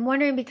that. And I'm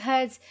wondering,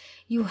 because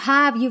you've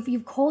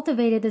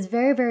cultivated this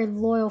very, very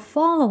loyal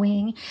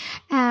following.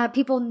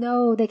 People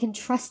know they can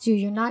trust you.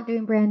 You're not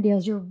doing brand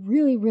deals. You're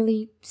really,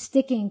 really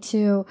sticking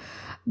to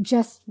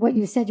just what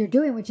you said you're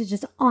doing, which is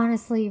just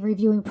honestly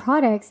reviewing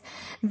products.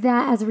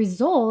 That as a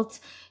result,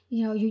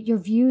 your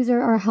views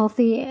are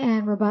healthy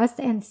and robust,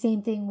 and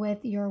same thing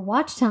with your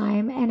watch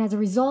time. And as a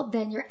result,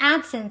 then your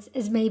AdSense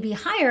is maybe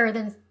higher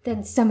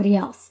than somebody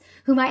else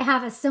who might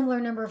have a similar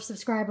number of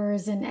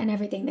subscribers and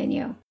everything than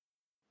you.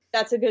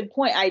 That's a good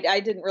point.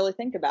 I didn't really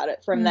think about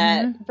it from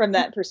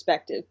that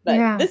perspective,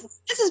 but this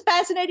is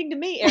fascinating to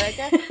me,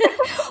 Erica.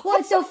 Well,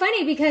 it's so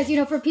funny because,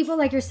 for people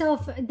like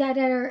yourself that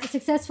are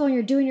successful and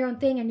you're doing your own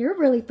thing and you're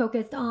really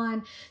focused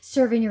on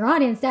serving your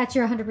audience, that's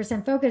your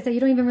 100% focus. So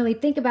you don't even really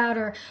think about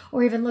or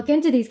even look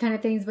into these kind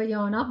of things. But,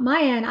 on my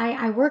end,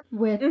 I work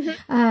with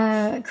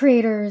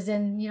creators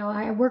and,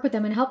 I work with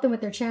them and help them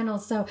with their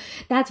channels. So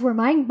that's where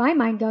my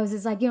mind goes,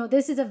 is like,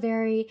 this is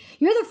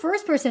you're the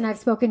first person I've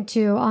spoken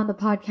to on the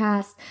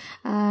podcast.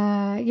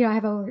 I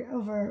have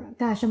over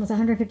almost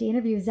 150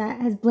 interviews that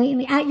has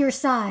blatantly, at your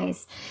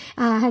size,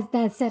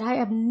 that said, I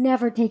have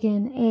never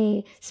taken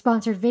a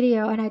sponsored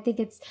video. And I think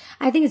it's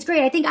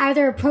great. I think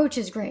either approach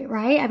is great,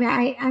 right? I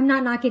mean, I'm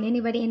not knocking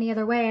anybody any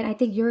other way. And I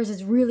think yours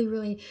is really,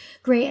 really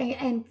great.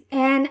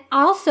 And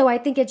also I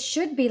think it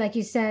should be, like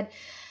you said,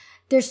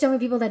 there's so many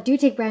people that do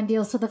take brand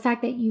deals. So the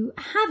fact that you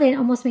haven't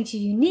almost makes you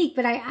unique.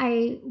 But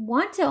I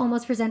want to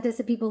almost present this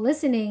to people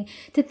listening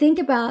to think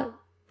about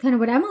kind of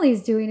what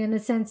Emily's doing, in the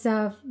sense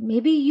of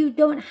maybe you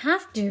don't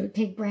have to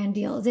take brand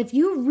deals. If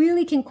you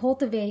really can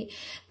cultivate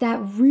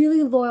that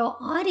really loyal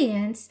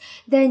audience,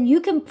 then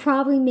you can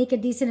probably make a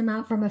decent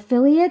amount from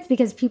affiliates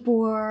because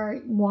people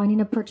are wanting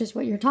to purchase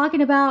what you're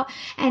talking about.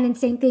 And then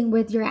same thing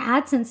with your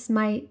AdSense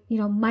might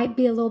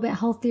be a little bit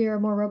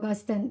healthier, more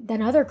robust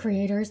than other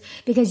creators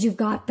because you've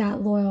got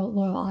that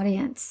loyal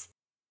audience.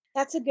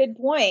 That's a good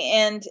point.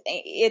 And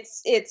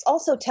it's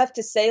also tough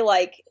to say,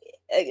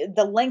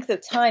 the length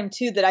of time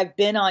too that I've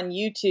been on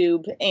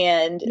YouTube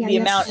and the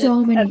amount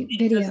so many of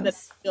videos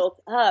that's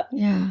built up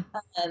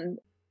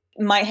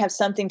might have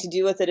something to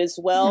do with it as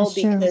well. That's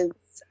because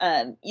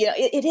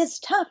it is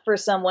tough for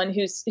someone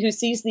who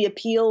sees the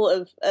appeal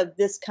of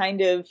this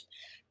kind of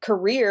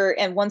career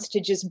and wants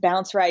to just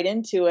bounce right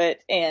into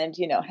it. And,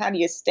 how do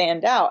you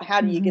stand out?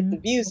 How do you get the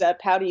views up?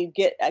 How do you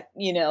get,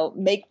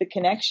 make the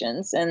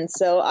connections? And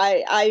so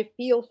I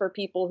feel for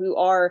people who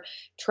are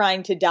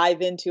trying to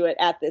dive into it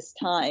at this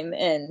time.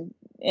 And,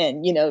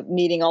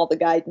 needing all the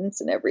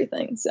guidance and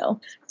everything.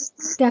 So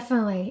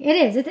definitely it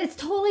is. It's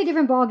totally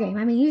different ballgame.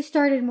 I mean, you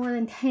started more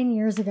than 10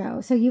 years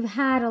ago, so you've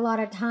had a lot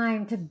of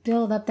time to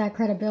build up that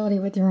credibility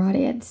with your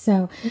audience.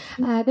 So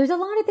there's a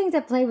lot of things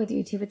that play with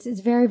YouTube. It's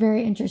very,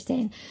 very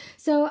interesting.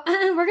 So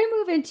we're going to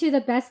move into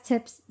the best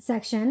tips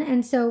section.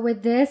 And so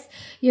with this,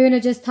 you're going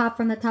to just top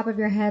from the top of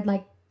your head,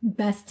 like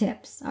best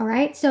tips. All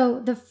right. So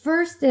the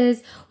first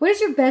is, what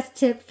is your best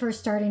tip for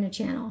starting a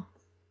channel?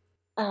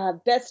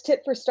 Best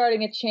tip for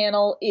starting a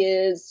channel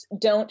is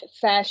don't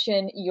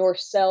fashion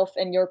yourself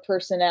and your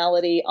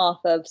personality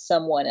off of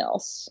someone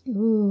else.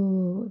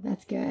 Ooh,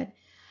 that's good.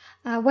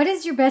 What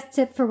is your best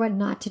tip for what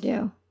not to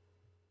do?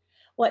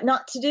 What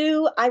not to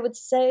do? I would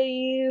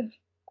say,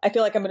 I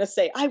feel like I'm going to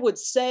say, I would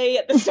say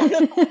at the start of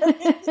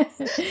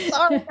the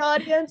sorry,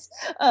 audience.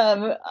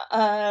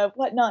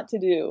 What not to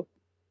do?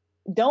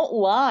 Don't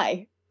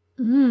lie.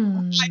 I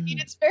mean,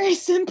 it's very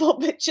simple,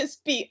 but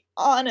just be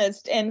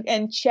honest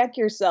and check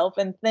yourself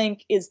and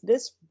think, is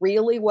this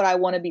really what I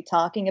want to be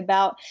talking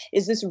about?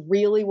 Is this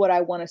really what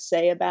I want to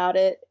say about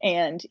it?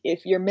 And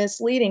if you're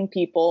misleading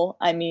people,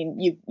 I mean,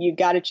 you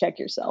got to check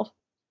yourself.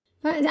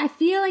 But I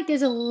feel like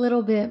there's a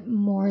little bit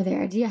more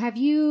there. Have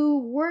you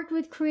worked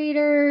with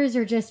creators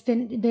or just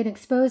been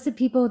exposed to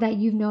people that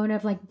you've known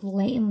have like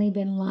blatantly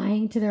been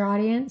lying to their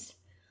audience?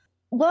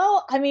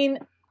 Well, I mean,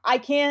 I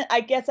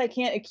guess I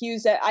can't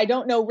accuse that. I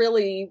don't know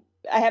really.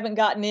 I haven't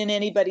gotten in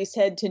anybody's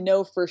head to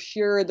know for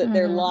sure that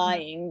they're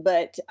lying,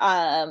 but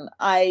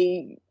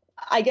I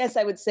guess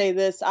I would say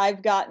this.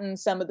 I've gotten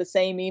some of the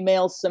same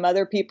emails some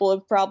other people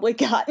have probably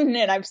gotten,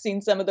 and I've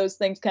seen some of those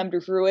things come to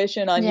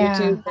fruition on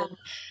YouTube.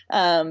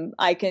 And,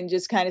 I can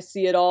just kind of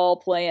see it all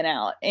playing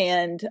out.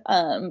 And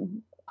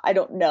I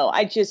don't know.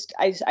 I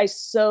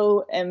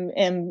so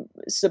am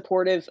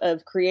supportive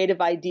of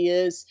creative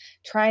ideas,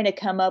 trying to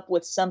come up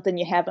with something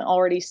you haven't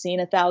already seen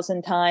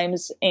 1,000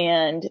 times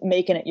and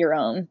making it your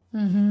own.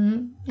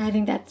 I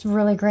think that's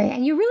really great.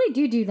 And you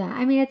really do that.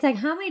 I mean, it's like,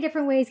 how many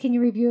different ways can you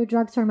review a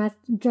drugstore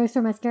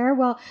mascara?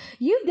 Well,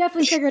 you've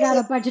definitely figured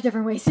out a bunch of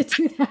different ways to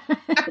do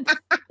that.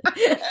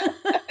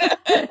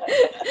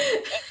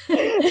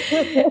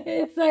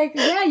 It's like,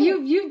 yeah,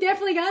 you've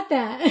definitely got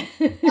that.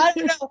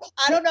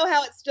 I don't know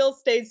how it still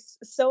stays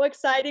so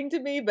exciting to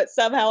me, but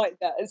somehow it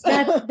does.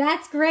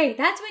 That's great.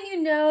 That's when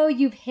you know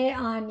you've hit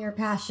on your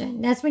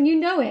passion. That's when you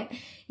know it.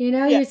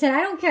 You said,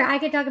 I don't care. I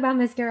could talk about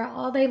mascara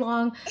all day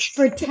long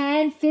for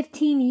 10,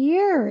 15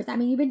 years. I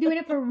mean, you've been doing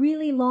it for a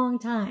really long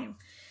time.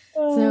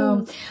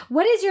 So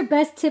what is your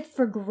best tip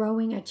for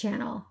growing a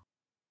channel?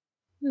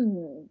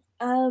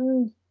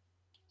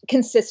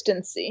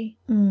 Consistency.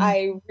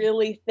 I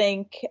really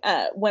think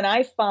when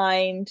I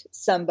find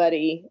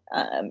somebody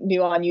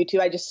new on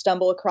YouTube, I just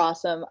stumble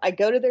across them. I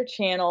go to their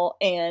channel,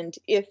 and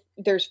if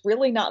there's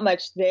really not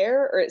much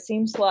there, or it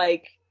seems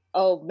like,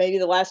 oh, maybe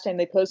the last time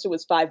they posted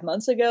was 5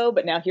 months ago,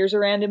 but now here's a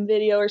random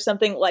video or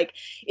something, like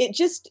it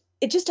just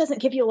doesn't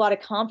give you a lot of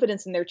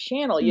confidence in their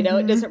channel.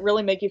 It doesn't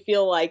really make you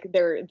feel like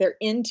they're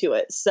into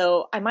it.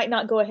 So I might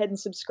not go ahead and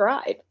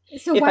subscribe.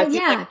 So why?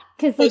 Yeah,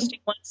 because posting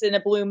once in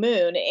a blue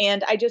moon.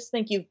 And I just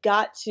think you've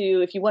got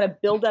to, if you want to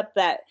build up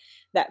that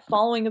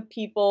following of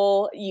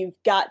people, you've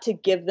got to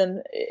give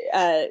them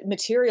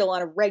material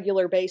on a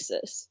regular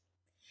basis.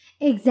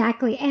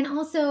 Exactly. And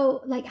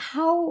also, like,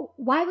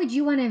 why would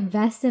you want to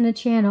invest in a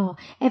channel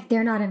if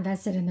they're not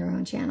invested in their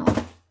own channel?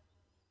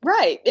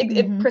 Right.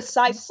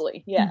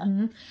 Precisely. Yeah.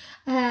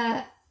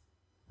 And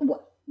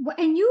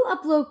you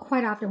upload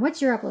quite often.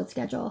 What's your upload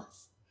schedule?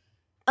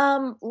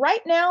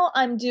 Right now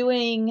I'm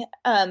doing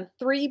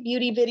 3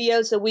 beauty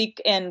videos a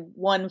week and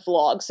 1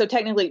 vlog. So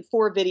technically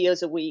 4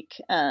 videos a week.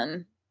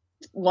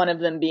 One of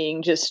them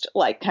being just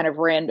like kind of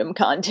random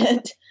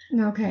content.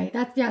 Okay.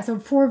 So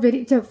 4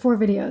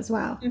 videos.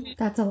 Wow.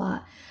 That's a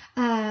lot.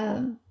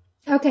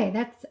 Okay.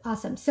 That's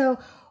awesome. So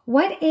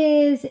what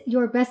is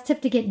your best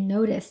tip to get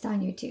noticed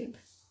on YouTube?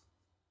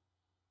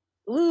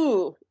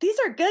 Ooh, these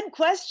are good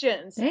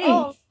questions.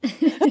 Thanks.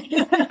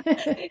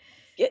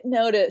 Get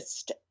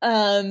noticed.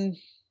 Oh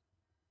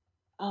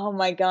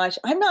my gosh.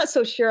 I'm not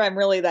so sure I'm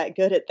really that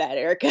good at that,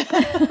 Erica.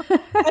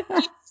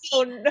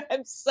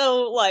 I'm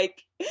so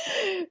like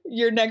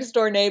your next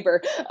door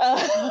neighbor.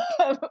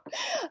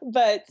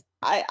 But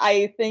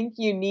I think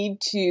you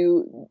need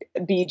to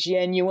be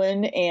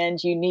genuine,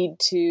 and you need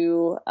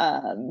to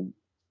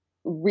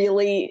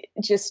really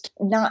just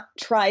not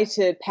try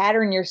to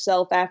pattern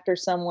yourself after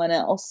someone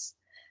else.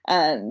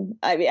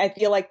 I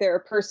feel like there are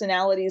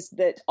personalities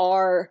that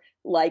are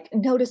like,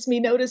 notice me,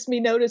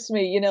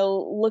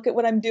 look at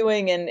what I'm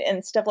doing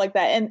and stuff like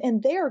that.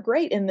 And they are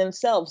great in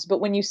themselves. But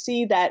when you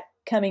see that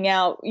coming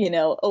out,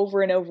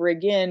 over and over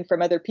again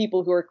from other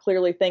people who are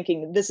clearly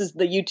thinking this is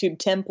the YouTube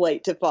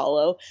template to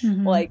follow,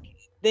 like,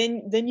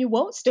 then you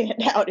won't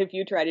stand out if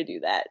you try to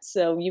do that.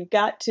 So you've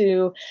got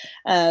to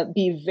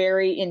be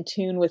very in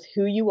tune with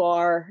who you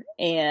are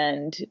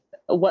and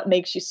what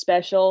makes you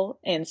special,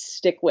 and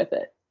stick with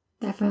it.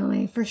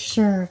 Definitely, for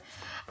sure.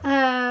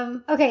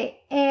 Okay,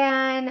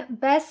 and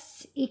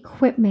best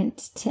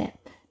equipment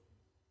tip.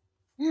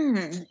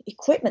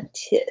 Equipment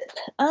tip.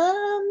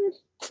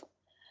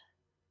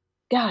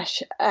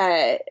 Gosh,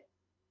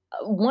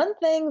 one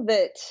thing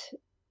that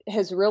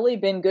has really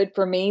been good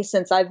for me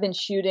since I've been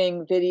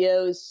shooting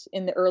videos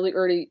in the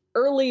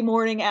early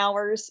morning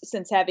hours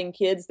since having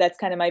kids. That's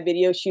kind of my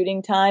video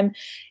shooting time.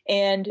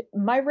 And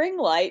my ring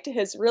light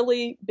has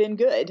really been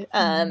good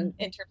in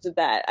terms of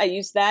that. I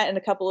use that and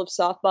a couple of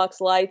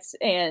softbox lights,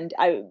 and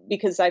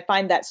because I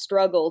find that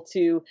struggle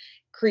to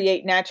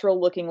create natural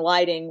looking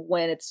lighting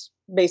when it's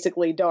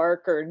basically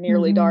dark or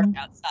nearly dark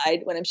outside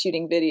when I'm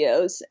shooting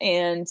videos.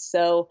 And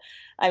so,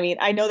 I mean,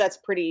 I know that's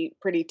pretty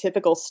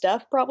typical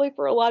stuff probably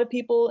for a lot of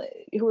people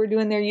who are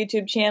doing their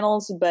YouTube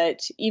channels, but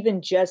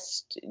even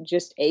just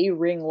a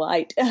ring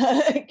light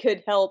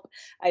could help,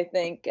 I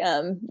think,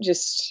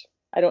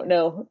 I don't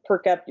know,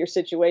 perk up your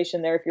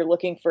situation there if you're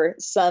looking for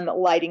some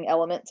lighting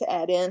element to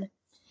add in.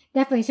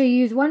 Definitely. So you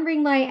use one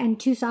ring light and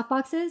 2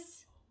 softboxes?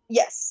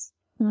 Yes.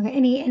 Okay.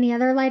 Any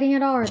other lighting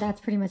at all, or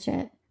that's pretty much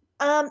it?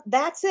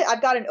 That's it.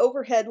 I've got an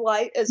overhead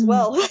light as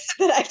well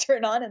that I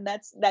turn on, and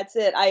that's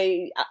it.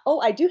 I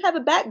do have a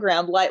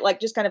background light, like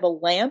just kind of a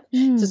lamp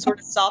to sort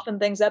of soften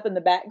things up in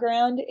the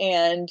background,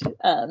 and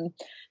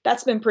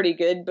that's been pretty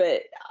good.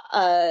 But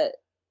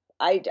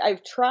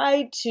I've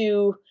tried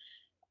to,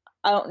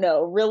 I don't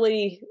know,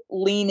 really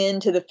lean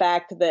into the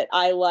fact that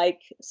I like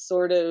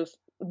sort of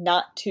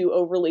not too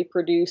overly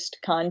produced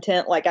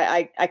content. Like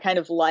I kind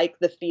of like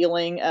the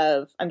feeling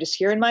of I'm just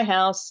here in my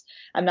house.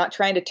 I'm not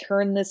trying to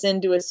turn this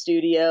into a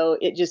studio.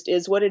 It just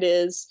is what it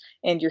is.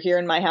 And you're here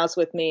in my house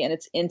with me and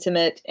it's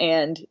intimate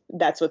and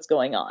that's what's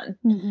going on.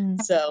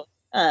 So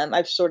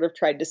I've sort of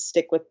tried to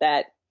stick with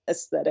that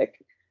aesthetic.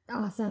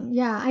 Awesome.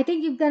 Yeah. I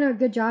think you've done a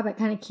good job at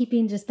kind of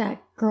keeping just that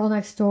girl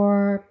next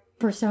door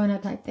persona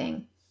type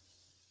thing.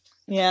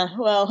 Yeah,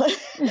 well,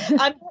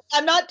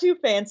 I'm not too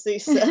fancy,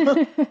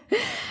 so.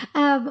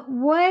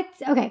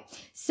 Okay,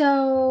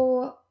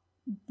 so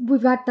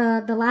we've got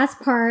the last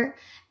part,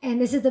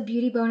 and this is the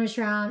beauty bonus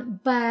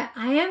round, but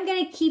I am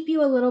going to keep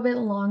you a little bit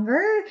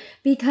longer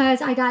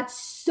because I got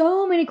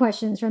so many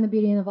questions from the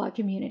Beauty in the Vlog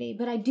community,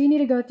 but I do need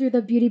to go through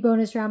the beauty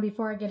bonus round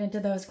before I get into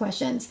those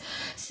questions.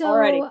 So,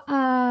 alrighty.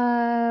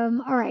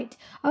 All right.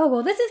 Oh,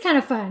 well, this is kind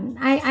of fun.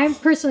 I'm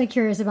personally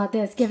curious about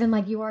this, given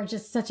like you are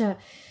just such a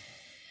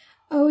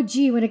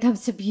OG when it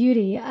comes to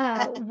beauty.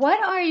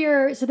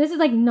 So this is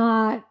like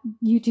not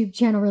YouTube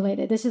channel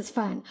related. This is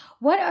fun.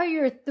 What are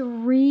your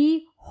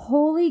 3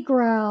 holy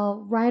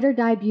grail ride or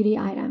die beauty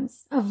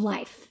items of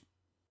life?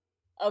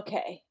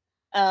 Okay.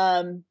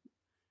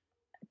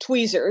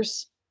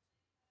 Tweezers.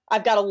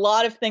 I've got a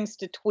lot of things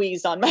to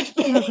tweeze on my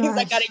face.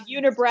 I got a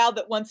unibrow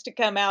that wants to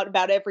come out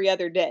about every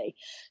other day.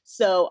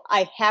 So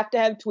I have to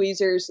have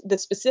tweezers. The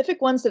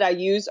specific ones that I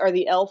use are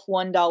the e.l.f.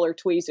 $1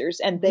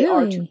 tweezers, and they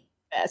are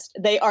best.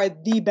 They are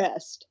the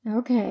best.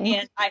 Okay.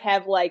 And I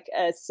have like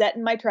a set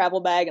in my travel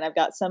bag, and I've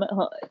got some at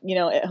home,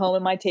 at home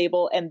at my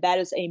table, and that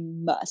is a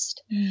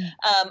must.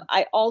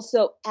 I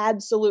also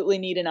absolutely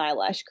need an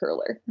eyelash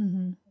curler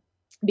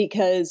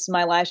because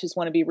my lashes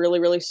want to be really,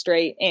 really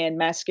straight, and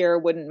mascara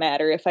wouldn't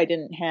matter if I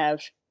didn't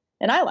have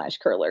an eyelash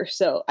curler.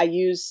 So I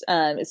use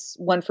it's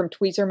one from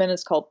Tweezerman.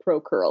 It's called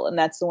Pro Curl, and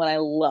that's the one I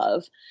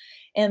love.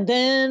 And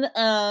then,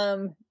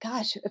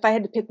 gosh, if I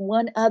had to pick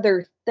one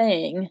other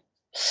thing.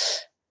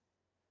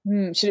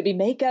 Should it be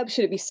makeup?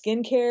 Should it be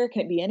skincare?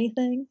 Can it be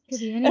anything? Could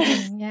be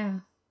anything,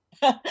 yeah.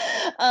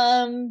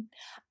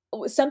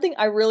 Something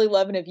I really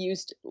love and have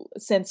used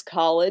since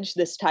college,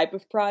 this type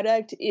of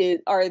product,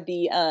 are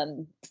they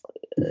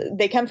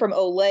come from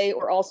Olay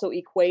or also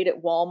Equate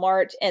at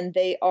Walmart, and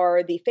they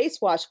are the face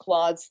wash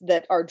cloths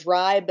that are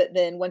dry, but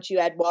then once you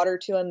add water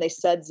to them, they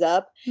suds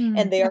up,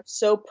 and they are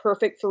so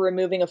perfect for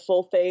removing a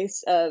full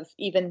face of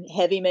even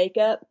heavy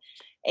makeup.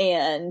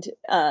 And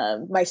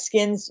my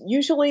skin's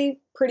usually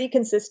pretty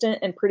consistent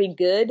and pretty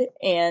good.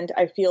 And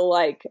I feel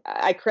like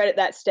I credit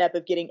that step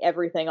of getting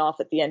everything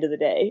off at the end of the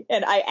day.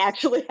 And I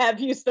actually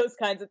have used those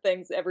kinds of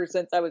things ever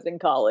since I was in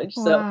college.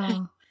 Wow.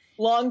 So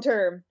long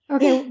term.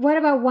 Okay. What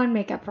about one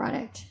makeup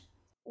product?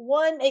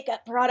 One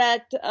makeup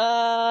product.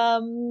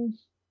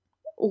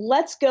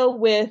 Let's go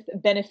with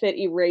Benefit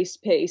Erase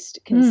Paste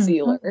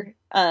Concealer.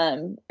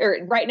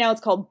 Right now it's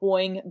called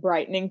Boing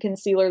Brightening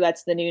Concealer.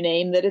 That's the new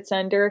name that it's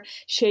under.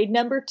 Shade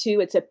number 2.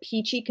 It's a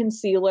peachy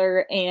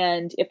concealer.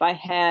 And if I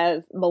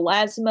have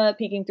melasma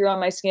peeking through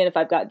on my skin, if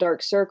I've got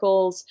dark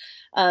circles,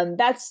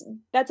 that's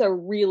a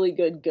really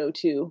good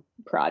go-to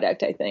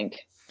product, I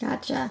think.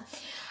 Gotcha.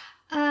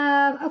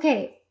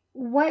 Okay.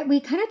 What we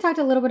kind of talked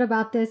a little bit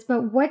about this,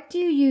 but what do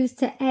you use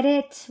to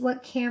edit?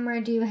 What camera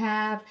do you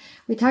have?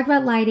 We talked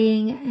about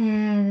lighting,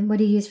 and what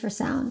do you use for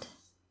sound?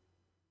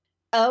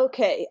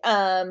 Okay.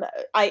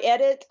 I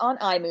edit on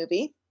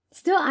iMovie.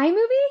 Still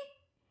iMovie?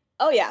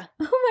 Oh yeah.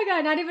 Oh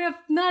my God.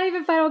 Not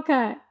even Final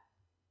Cut.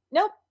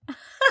 Nope.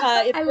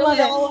 It's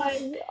really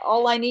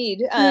all I need.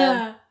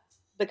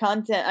 The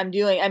content I'm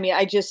doing. I mean,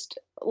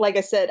 like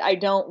I said, I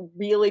don't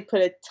really put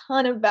a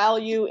ton of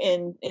value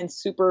in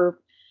super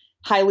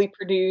highly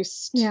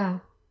produced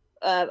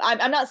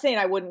I'm not saying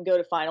I wouldn't go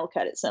to Final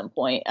Cut at some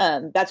point.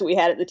 That's what we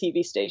had at the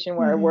TV station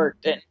where I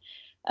worked.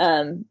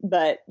 And,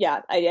 but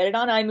yeah, I edit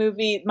on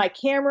iMovie. My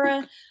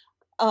camera,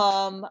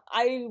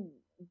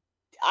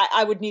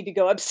 I would need to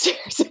go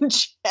upstairs and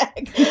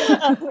check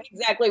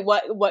exactly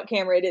what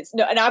camera it is.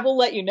 No, and I will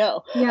let you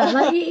know.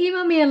 Yeah,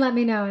 email me and let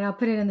me know, and I'll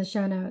put it in the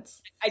show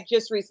notes. I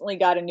just recently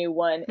got a new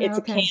one. It's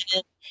okay. a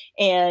Canon,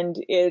 and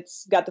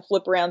it's got the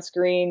flip around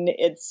screen.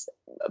 It's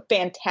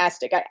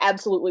fantastic. I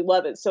absolutely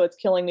love it. So it's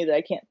killing me that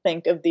I can't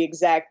think of the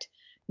exact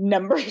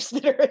numbers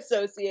that are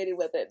associated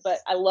with it, but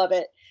I love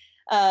it.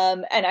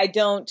 And I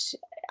don't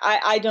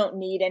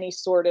need any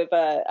sort of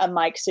a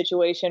mic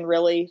situation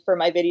really for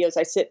my videos.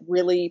 I sit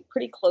really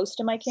pretty close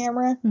to my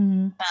camera,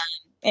 and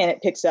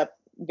it picks up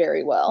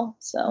very well.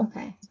 So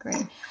okay,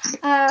 great.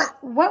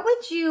 What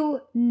would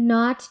you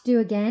not do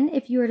again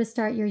if you were to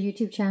start your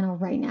YouTube channel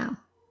right now?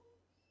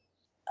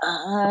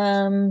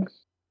 I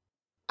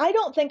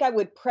don't think I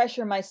would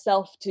pressure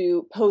myself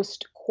to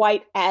post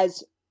quite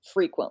as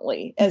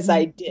frequently as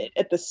I did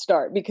at the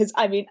start, because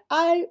I mean,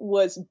 I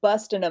was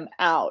busting them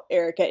out,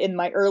 Erica, in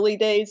my early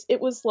days.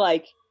 It was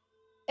like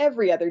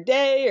every other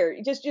day or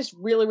just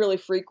really, really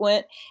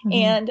frequent.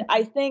 And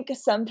I think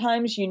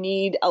sometimes you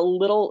need a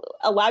little,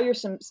 allow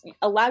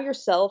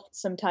yourself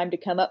some time to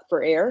come up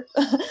for air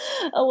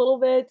a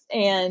little bit.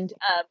 And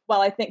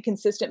while I think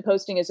consistent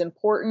posting is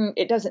important,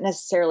 it doesn't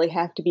necessarily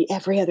have to be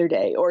every other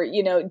day, or,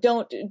 you know,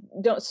 don't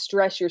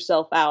stress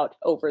yourself out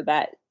over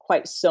that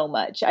quite so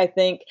much. I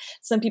think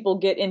some people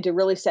get into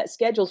really set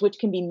schedules, which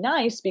can be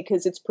nice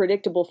because it's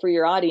predictable for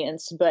your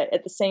audience. But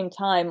at the same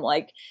time,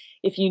 like,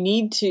 if you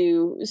need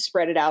to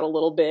spread it out a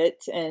little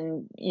bit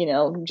and, you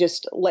know,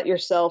 just let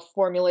yourself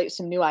formulate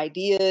some new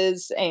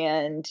ideas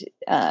and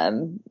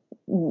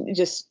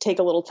just take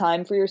a little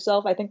time for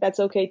yourself, I think that's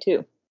okay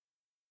too.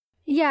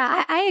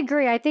 Yeah, I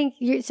agree. I think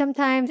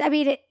sometimes, I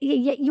mean,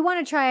 you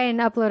want to try and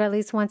upload at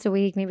least once a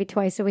week, maybe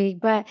twice a week.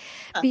 But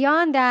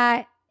beyond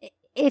that,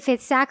 if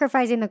it's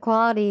sacrificing the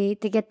quality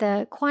to get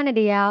the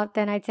quantity out,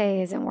 then I'd say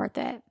it isn't worth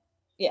it.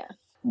 Yeah.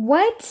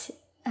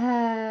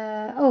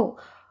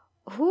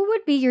 Who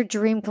would be your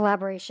dream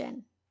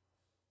collaboration?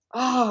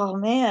 Oh,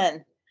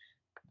 man.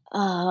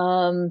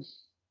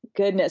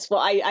 Goodness. Well,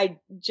 I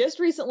just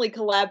recently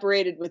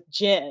collaborated with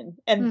Jen,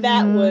 and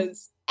that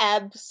was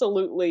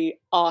absolutely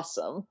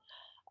awesome.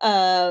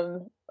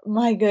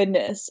 My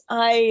goodness.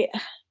 I've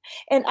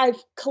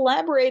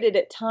collaborated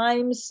at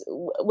times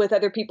with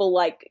other people,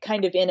 like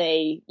kind of in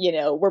a, you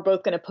know, we're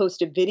both going to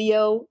post a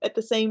video at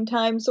the same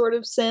time sort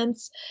of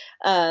sense.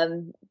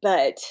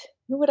 But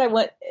who would I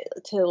want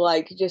to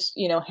like just,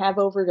 you know, have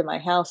over to my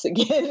house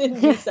again and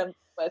do something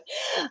with?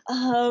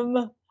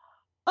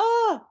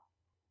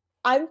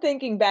 I'm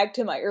thinking back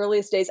to my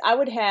earliest days. I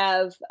would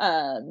have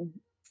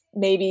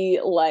maybe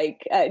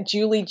like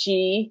Julie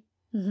G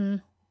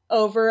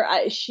over.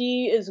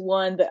 She is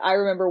one that I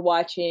remember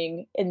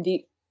watching in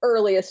the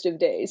earliest of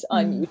days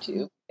on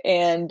YouTube.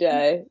 And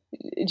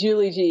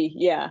Julie G,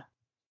 yeah.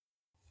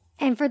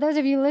 And for those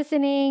of you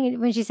listening,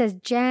 when she says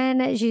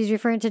Jen, she's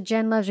referring to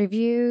Jen Loves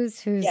Reviews,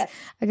 who's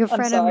a good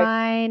friend of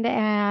mine.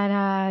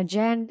 And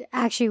Jen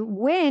actually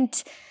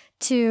went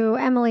to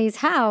Emily's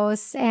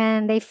house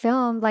and they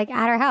filmed like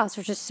at her house,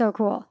 which is so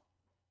cool.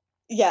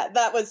 Yeah,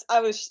 I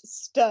was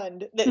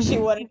stunned that she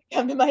wanted to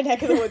come to my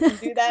neck of the woods and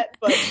do that,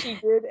 but she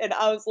did. And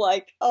I was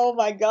like, oh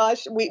my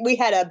gosh, we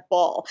had a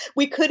ball.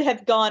 We could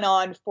have gone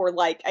on for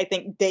like, I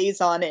think days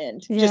on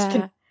end, just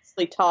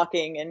continuously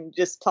talking and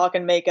just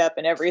talking makeup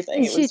and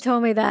everything. She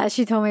told me that.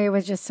 She told me it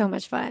was just so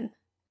much fun.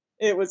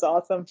 It was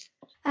awesome.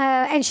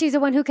 And she's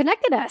the one who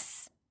connected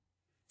us.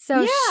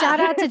 So shout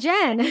out to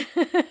Jen.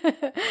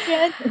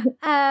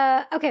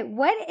 Okay,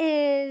 what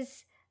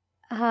is,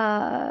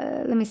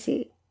 let me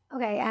see.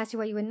 Okay, I asked you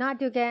what you would not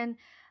do again.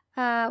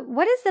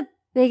 What is the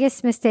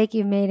biggest mistake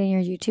you've made in your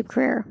YouTube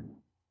career?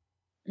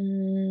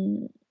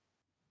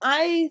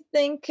 I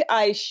think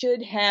I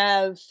should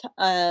have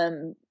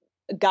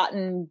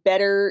gotten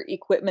better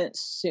equipment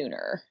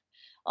sooner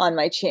on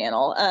my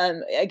channel.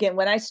 Again,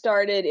 when I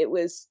started,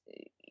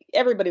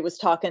 everybody was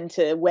talking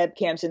to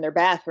webcams in their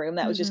bathroom.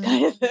 That was just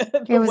kind of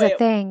it was a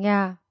thing,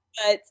 yeah.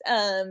 But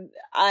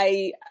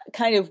I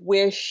kind of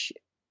wish,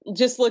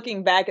 just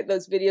looking back at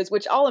those videos,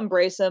 which I'll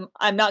embrace them.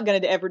 I'm not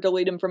going to ever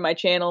delete them from my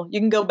channel.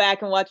 You can go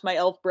back and watch my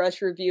elf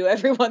brush review,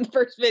 everyone, the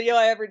first video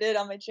I ever did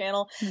on my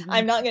channel.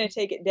 I'm not going to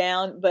take it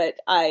down, but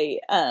I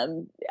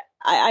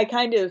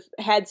kind of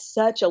had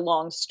such a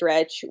long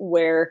stretch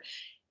where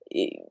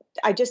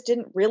I just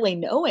didn't really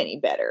know any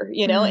better,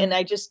 you know, and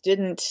I just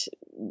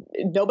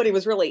nobody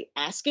was really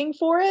asking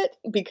for it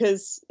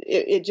because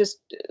it just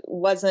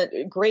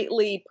wasn't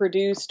greatly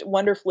produced,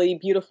 wonderfully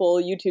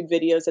beautiful YouTube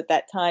videos at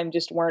that time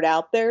just weren't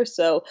out there.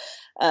 So,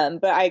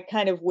 but I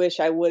kind of wish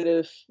I would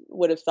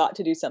have thought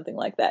to do something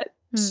like that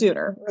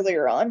sooner,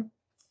 earlier on.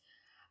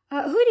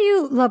 Who do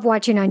you love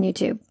watching on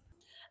YouTube?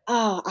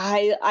 Oh,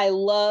 I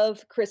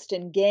love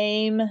Kristen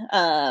Game.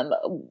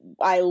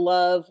 I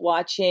love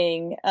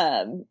watching.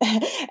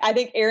 I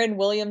think Erin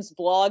Williams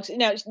vlogs.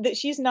 Now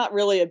she's not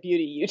really a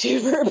beauty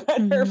YouTuber,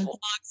 but her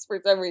vlogs for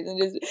some reason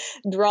just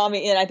draw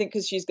me in. I think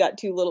because she's got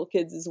 2 little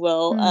kids as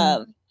well.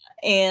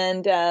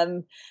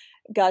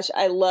 Gosh,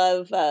 I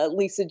love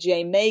Lisa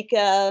J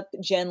Makeup.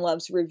 Jen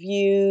Loves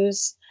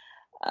Reviews.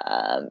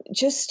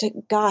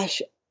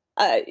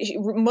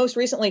 Most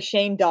recently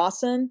Shane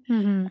Dawson.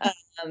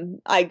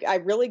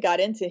 I really got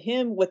into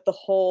him with the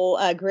whole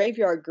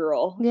Graveyard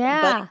Girl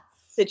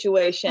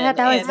situation, and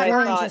I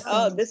thought,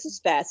 oh, this is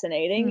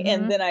fascinating.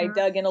 And then I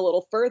dug in a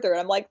little further, and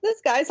I'm like,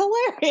 this guy's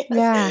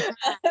hilarious.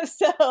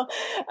 So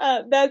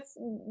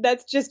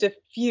that's just a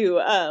few.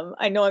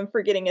 I know I'm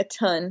forgetting a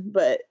ton,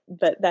 but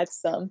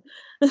that's some.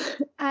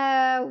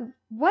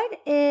 What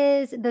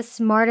is the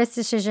smartest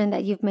decision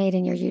that you've made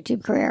in your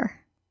YouTube career?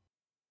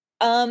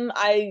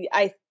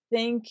 I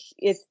think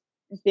it's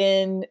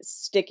been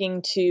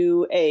sticking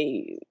to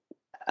a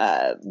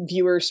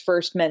viewers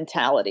first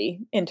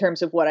mentality in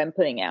terms of what I'm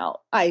putting out.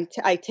 I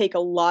take a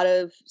lot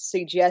of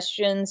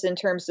suggestions in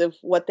terms of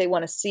what they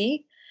want to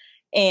see,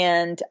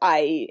 and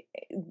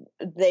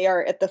they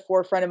are at the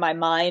forefront of my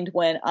mind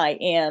when I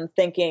am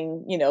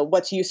thinking,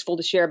 what's useful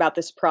to share about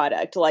this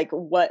product, like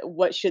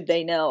what should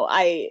they know.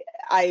 I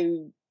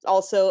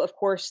also, of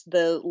course,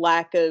 the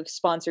lack of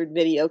sponsored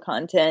video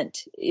content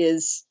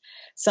is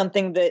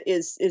something that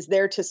is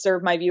there to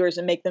serve my viewers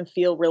and make them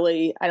feel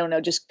really, I don't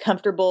know, just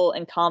comfortable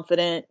and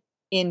confident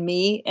in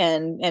me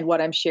and what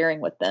I'm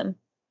sharing with them.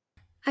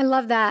 I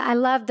love that. I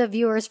love the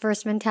viewers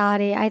first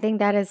mentality. I think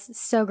that is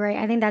so great.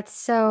 I think that's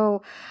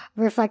so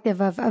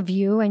reflective of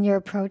you and your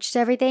approach to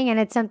everything. And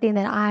it's something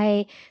that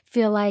I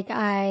feel like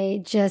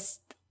I just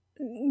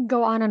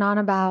go on and on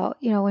about,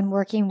 when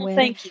working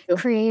with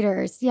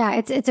creators. Yeah,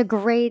 it's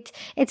great.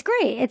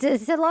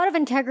 It's a lot of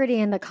integrity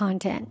in the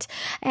content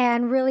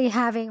and really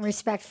having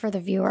respect for the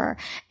viewer.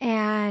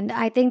 And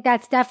I think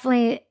that's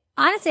definitely,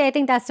 honestly, I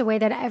think that's the way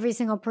that every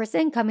single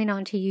person coming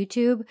onto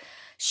YouTube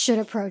should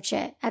approach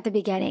it at the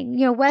beginning.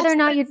 Whether or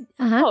not you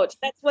that's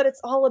what it's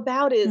all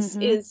about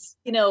is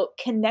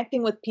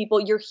connecting with people.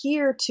 You're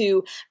here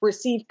to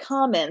receive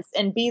comments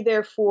and be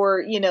there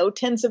for,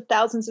 tens of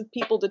thousands of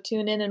people to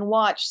tune in and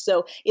watch.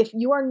 So if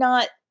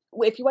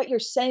what you're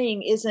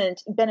saying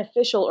isn't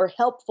beneficial or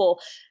helpful,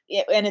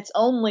 and it's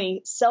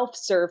only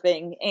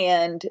self-serving,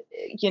 and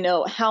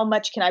how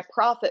much can I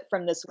profit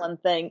from this one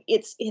thing?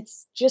 It's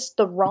just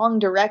the wrong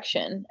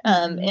direction.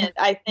 And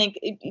I think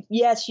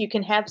yes, you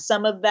can have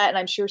some of that, and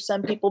I'm sure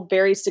some people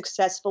very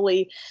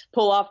successfully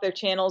pull off their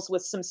channels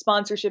with some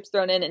sponsorships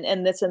thrown in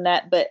and this and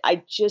that. But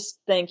I just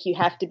think you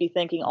have to be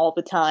thinking all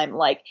the time,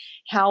 like,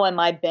 how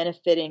am I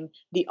benefiting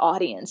the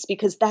audience?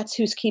 Because that's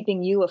who's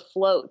keeping you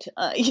afloat.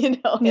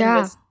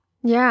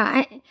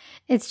 Yeah,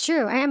 it's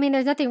true. I mean,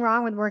 there's nothing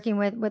wrong with working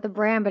with a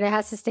brand, but it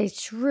has to stay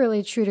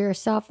really true to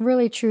yourself,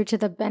 really true to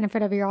the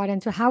benefit of your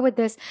audience. So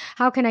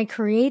how can I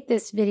create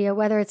this video,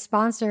 whether it's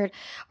sponsored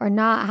or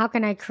not? How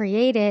can I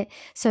create it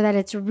so that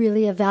it's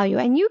really of value?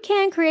 And you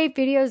can create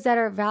videos that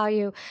are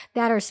value,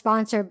 that are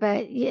sponsored,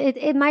 but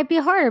it might be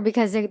harder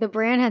because the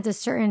brand has a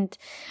certain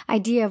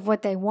idea of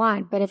what they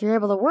want. But if you're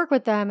able to work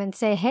with them and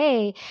say,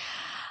 hey,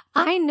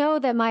 I know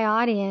that my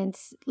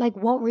audience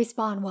won't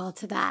respond well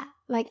to that.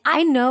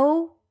 I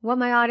know what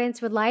my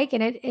audience would like,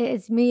 and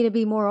it's me to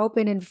be more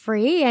open and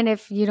free. And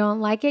if you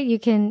don't like it, you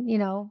can,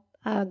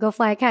 go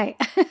fly a kite.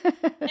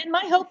 And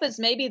my hope is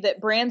maybe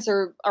that brands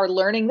are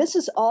learning. This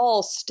is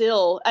all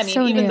still, I mean,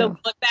 so even though I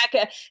look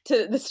back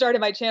to the start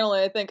of my channel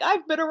and I think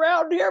I've been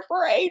around here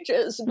for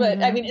ages,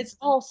 but I mean, it's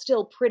all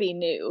still pretty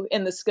new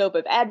in the scope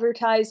of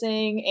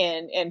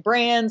advertising and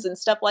brands and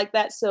stuff like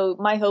that. So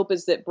my hope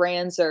is that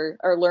brands are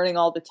learning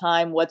all the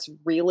time what's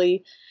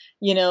really,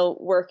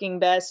 working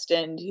best,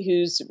 and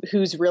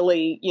who's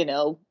really,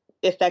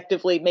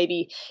 effectively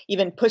maybe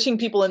even pushing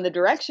people in the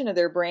direction of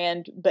their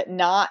brand, but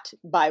not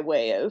by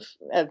way of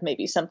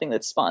maybe something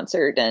that's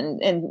sponsored,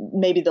 and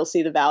maybe they'll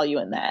see the value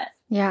in that.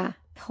 Yeah.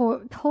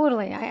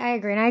 Totally. I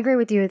agree. And I agree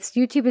with you.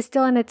 YouTube is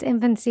still in its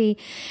infancy.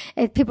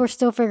 People are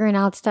still figuring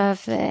out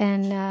stuff.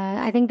 And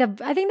I think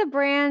the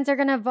brands are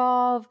going to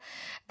evolve.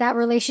 That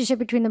relationship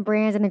between the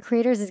brands and the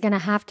creators is going to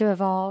have to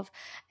evolve.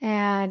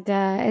 And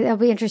it'll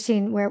be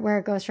interesting where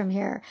it goes from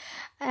here.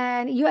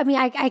 And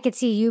I could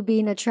see you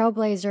being a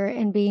trailblazer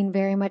and being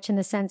very much in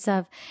the sense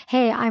of,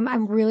 hey,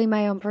 I'm really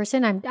my own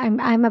person.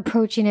 I'm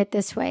approaching it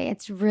this way.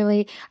 It's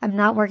really, I'm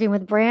not working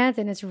with brands,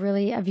 and it's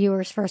really a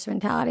viewers first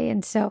mentality.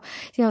 And so,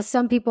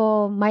 some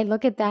people might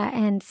look at that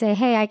and say,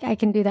 hey, I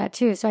can do that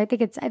too. So I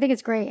think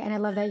it's great. And I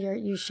love that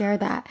you share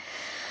that.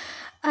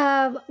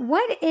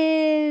 What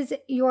is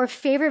your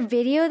favorite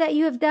video that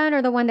you have done,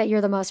 or the one that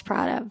you're the most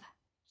proud of?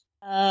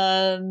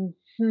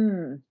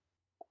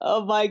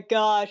 Oh my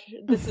gosh,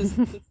 this is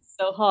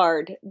so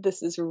hard.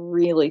 This is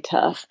really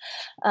tough.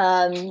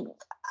 I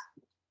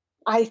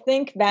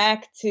think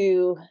back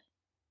to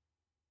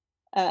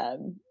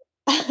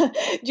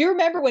Do you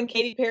remember when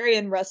Katy Perry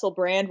and Russell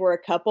Brand were a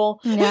couple?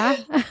 Yeah.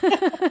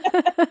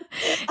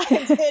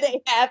 I did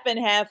a half and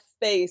half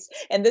face.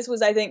 And this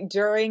was, I think,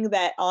 during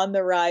that On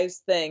the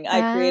Rise thing.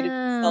 I created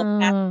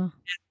myself half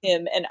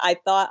him, and I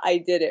thought I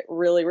did it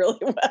really, really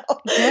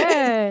well.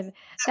 Good.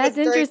 That's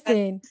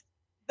interesting.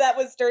 That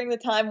was during the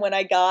time when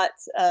I got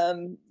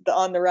the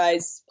On the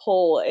Rise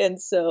poll, and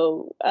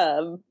so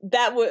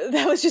that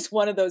was just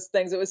one of those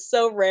things. It was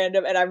so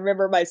random, and I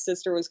remember my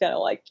sister was kind of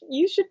like,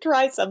 "You should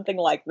try something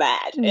like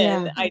that,"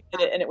 and I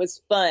did it, and it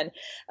was fun.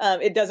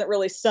 It doesn't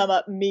really sum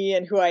up me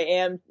and who I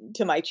am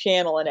to my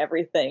channel and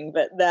everything,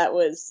 but that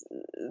was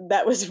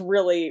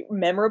really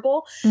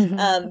memorable.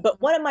 But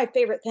one of my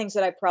favorite things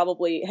that I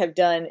probably have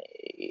done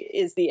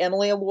is the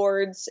Emily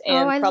Awards.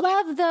 And I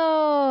love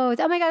those.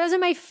 Oh my God, those are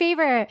my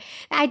favorite.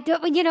 I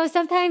don't,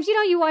 sometimes,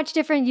 you watch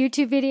different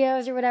YouTube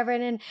videos or whatever,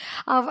 and then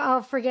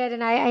I'll forget,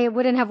 and I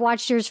wouldn't have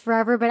watched yours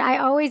forever, but I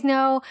always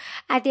know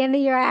at the end of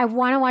the year, I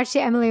want to watch the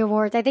Emily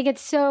Awards. I think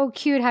it's so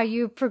cute how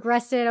you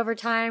progressed it over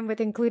time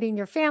with including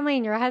your family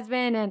and your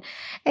husband, and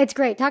it's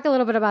great. Talk a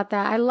little bit about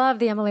that. I love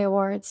the Emily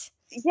Awards.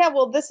 Yeah,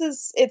 well,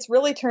 it's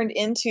really turned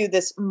into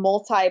this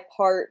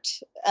multi-part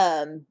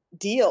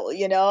deal.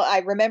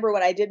 I remember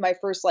when I did my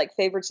first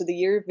favorites of the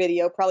year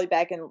video, probably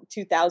back in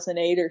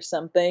 2008 or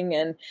something.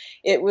 And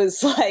it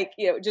was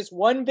just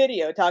one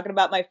video talking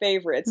about my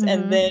favorites.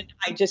 And then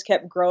I just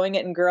kept growing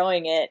it and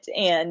growing it.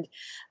 And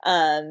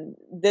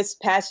this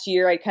past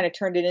year, I kind of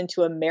turned it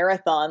into a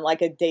marathon,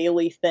 like a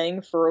daily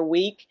thing for a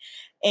week.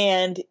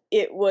 And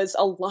it was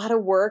a lot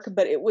of work,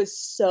 but it was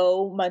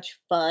so much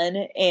fun.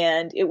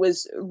 And it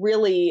was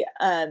really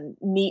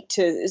neat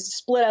to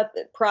split up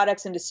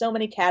products into so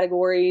many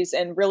categories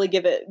and really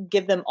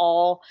give them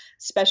all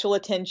special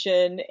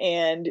attention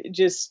and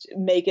just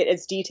make it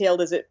as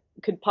detailed as it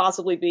could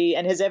possibly be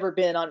and has ever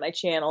been on my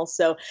channel.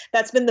 So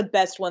that's been the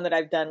best one that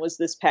I've done was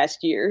this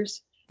past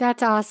year's.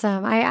 That's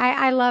awesome.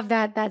 I love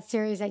that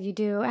series that you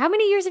do. How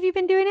many years have you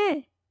been doing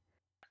it?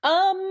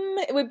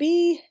 It would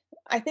be,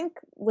 I think,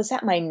 was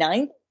that my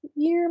 9th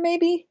year,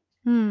 maybe?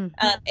 And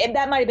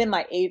that might have been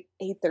my 8th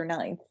or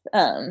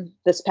 9th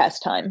this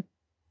past time.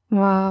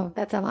 Wow,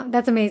 that's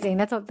amazing.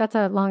 That's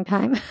a long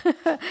time.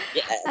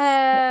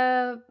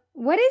 Yes.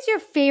 What is your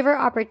favorite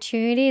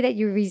opportunity that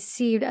you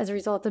received as a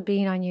result of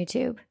being on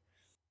YouTube?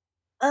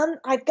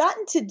 I've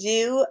gotten to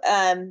do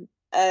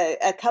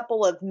a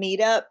couple of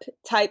meetup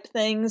type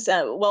things.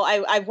 I've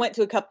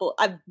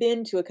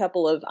been to a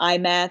couple of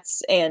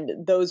IMATs, and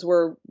those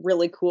were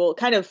really cool.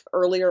 Kind of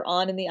earlier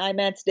on in the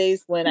IMATs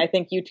days when I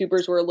think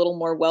YouTubers were a little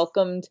more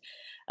welcomed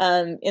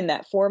in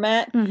that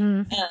format.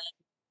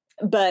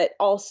 But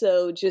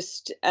also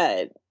just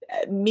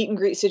meet and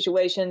greet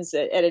situations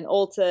at an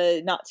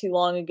Ulta not too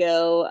long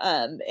ago,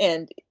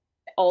 and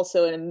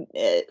also in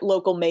a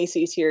local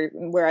Macy's here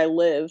where I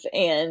live,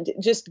 and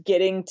just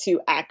getting to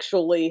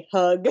actually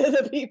hug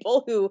the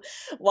people who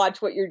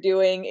watch what you're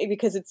doing,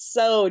 because it's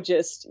so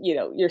just,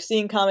 you're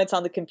seeing comments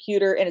on the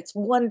computer and it's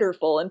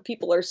wonderful and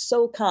people are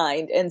so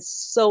kind and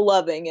so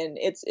loving and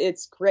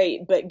it's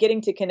great, but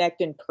getting to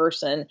connect in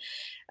person,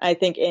 I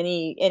think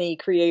any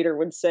creator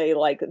would say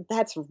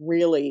that's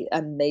really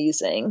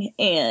amazing.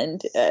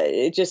 And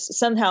it just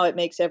somehow it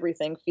makes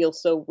everything feel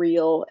so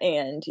real,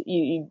 and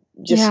you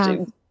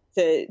just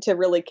to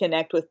really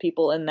connect with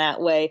people in that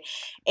way.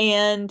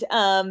 And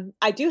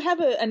I do have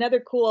another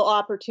cool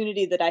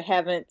opportunity that I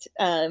haven't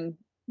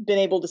been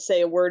able to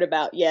say a word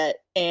about yet,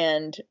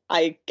 and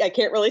I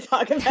can't really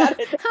talk about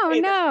it. Oh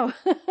no.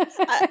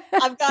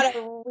 I've got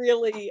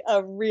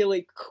a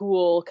really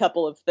cool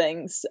couple of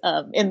things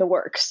in the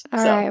works.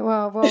 All right.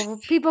 Well,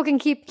 people can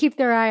keep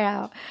their eye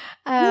out.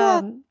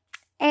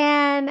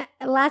 And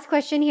last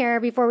question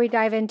here before we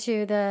dive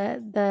into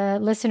the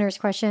listeners'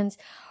 questions.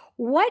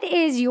 What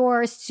is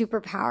your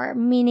superpower?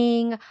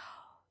 Meaning,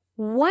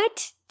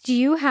 what do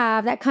you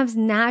have that comes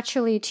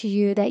naturally to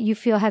you that you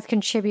feel has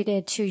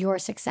contributed to your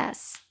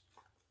success?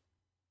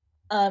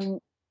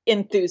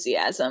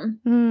 Enthusiasm.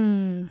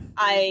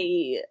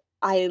 I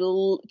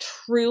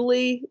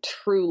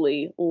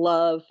truly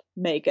love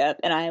makeup,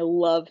 and I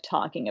love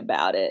talking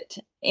about it.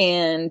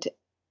 And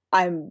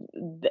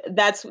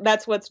that's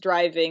what's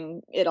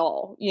driving it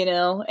all,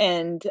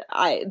 and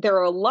there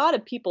are a lot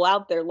of people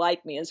out there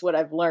like me, is what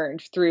I've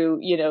learned through,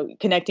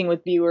 connecting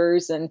with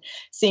viewers and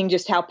seeing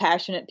just how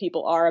passionate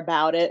people are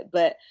about it.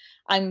 But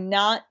I'm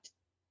not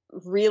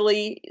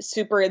really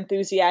super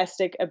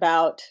enthusiastic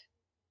about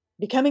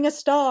becoming a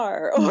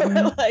star or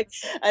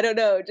I don't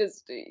know,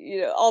 just,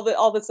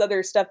 all this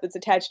other stuff that's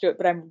attached to it.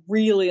 But I'm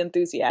really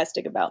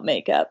enthusiastic about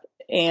makeup,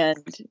 and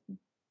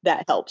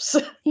that helps.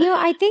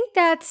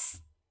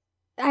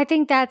 I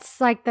think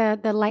that's like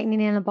the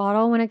lightning in a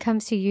bottle when it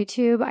comes to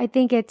YouTube. I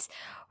think it's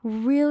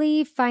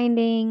really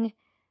finding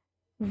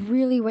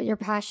really what you're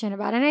passionate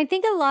about. And I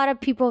think a lot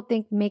of people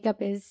think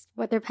makeup is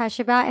what they're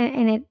passionate about,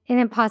 and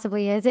it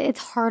possibly is. It's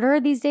harder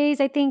these days,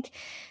 I think,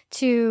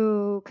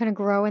 to kind of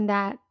grow in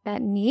that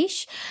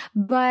niche.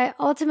 But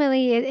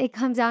ultimately, it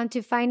comes down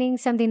to finding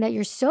something that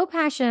you're so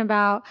passionate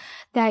about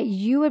that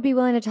you would be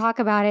willing to talk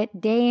about it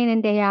day in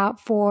and day out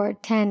for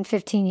 10,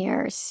 15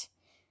 years.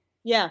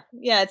 Yeah.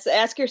 It's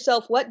ask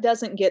yourself, what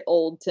doesn't get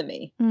old to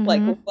me? Mm-hmm.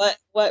 Like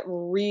what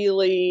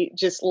really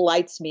just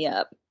lights me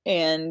up?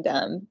 And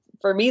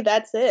for me,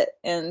 that's it.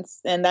 And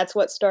that's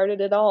what started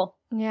it all.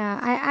 Yeah,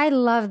 I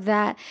love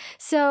that.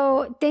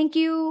 So thank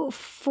you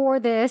for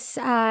this.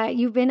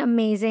 You've been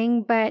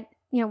amazing, but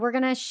we're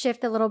going to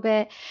shift a little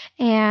bit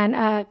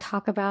and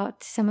talk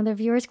about some of the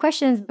viewers'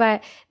 questions,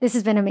 but this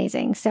has been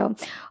amazing. So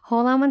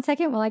hold on one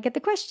second while I get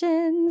the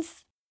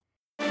questions.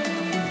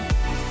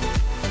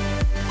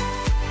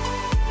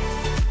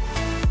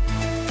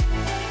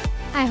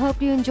 I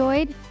hope you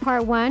enjoyed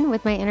part 1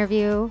 with my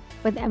interview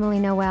with Emily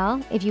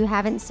Noel. If you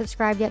haven't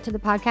subscribed yet to the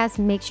podcast,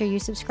 make sure you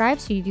subscribe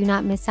so you do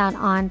not miss out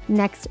on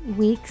next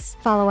week's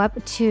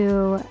follow-up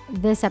to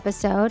this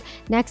episode.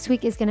 Next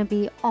week is going to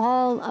be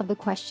all of the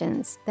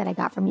questions that I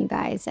got from you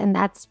guys, and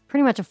that's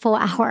pretty much a full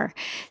hour.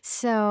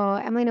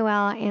 So Emily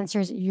Noel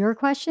answers your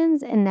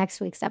questions in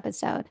next week's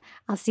episode.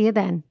 I'll see you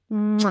then.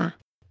 Mwah.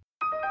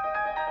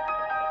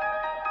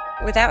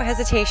 Without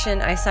hesitation,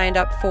 I signed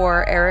up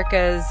for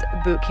Erica's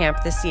boot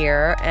camp this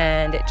year,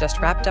 and it just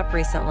wrapped up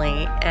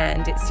recently,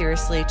 and it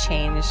seriously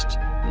changed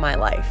my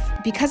life.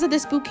 Because of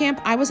this boot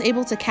camp, I was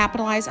able to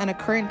capitalize on a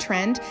current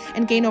trend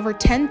and gain over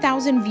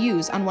 10,000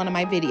 views on one of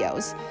my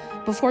videos.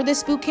 Before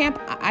this boot camp,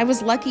 I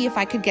was lucky if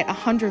I could get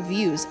 100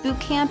 views. Boot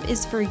camp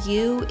is for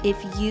you if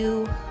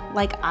you,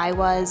 like I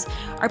was,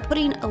 are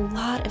putting a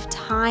lot of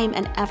time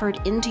and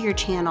effort into your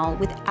channel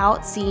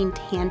without seeing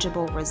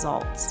tangible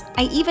results.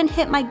 I even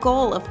hit my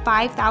goal of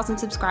 5,000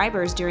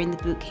 subscribers during the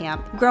boot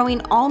camp,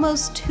 growing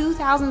almost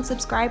 2,000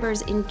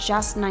 subscribers in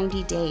just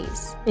 90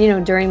 days.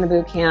 During the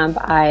boot camp,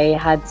 I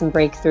had some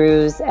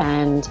breakthroughs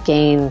and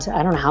gained,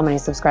 I don't know how many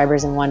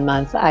subscribers in 1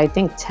 month. I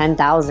think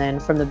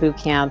 10,000 from the boot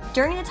camp.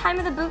 During the time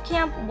of the boot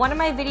camp, one of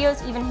my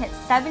videos even hit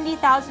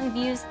 70,000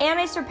 views and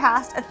I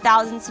surpassed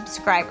 1,000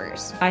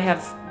 subscribers. I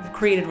have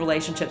created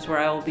relationships where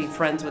I will be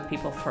friends with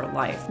people for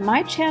life.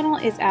 My channel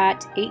is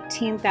at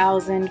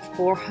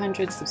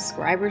 18,400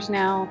 subscribers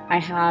now. I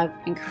have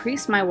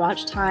increased my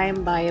watch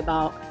time by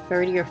about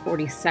 30 or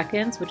 40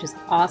 seconds, which is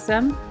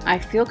awesome. I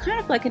feel kind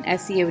of like an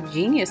SEO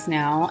genius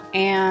now,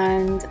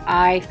 and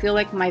I feel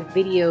like my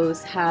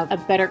videos have a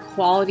better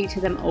quality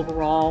to them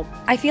overall.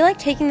 I feel like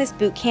taking this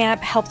boot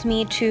camp helped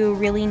me to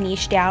really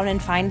niche down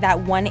and find that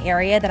one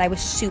area that I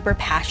was super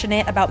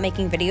passionate about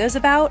making videos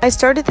about. I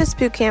started this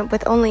boot camp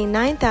with only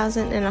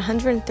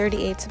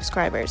 9,138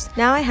 subscribers.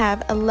 Now I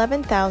have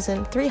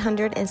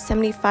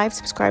 11,375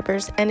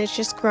 subscribers, and it's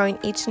just growing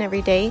each and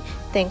every day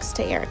thanks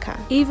to Erica.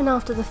 Even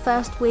after the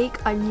first week,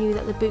 I knew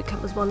that the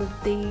bootcamp was one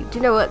of the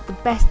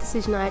best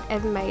decision I had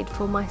ever made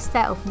for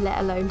myself, let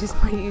alone just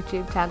my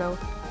YouTube channel.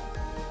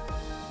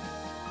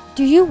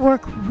 Do you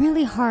work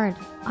really hard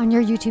on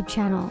your YouTube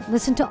channel,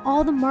 listen to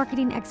all the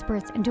marketing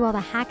experts and do all the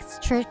hacks,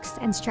 tricks,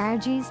 and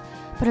strategies,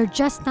 but are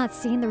just not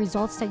seeing the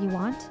results that you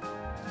want?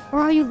 Or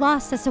are you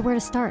lost as to where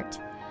to start?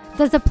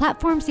 Does the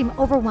platform seem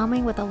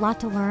overwhelming with a lot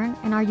to learn,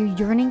 and are you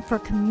yearning for a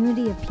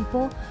community of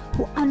people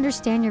who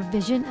understand your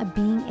vision of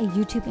being a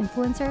YouTube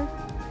influencer?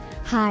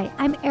 Hi,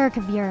 I'm Erica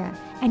Vieira,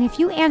 and if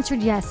you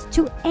answered yes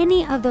to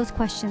any of those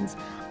questions,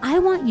 I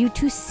want you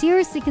to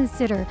seriously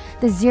consider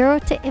the Zero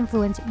to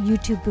Influence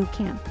YouTube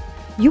Bootcamp.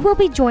 You will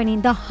be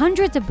joining the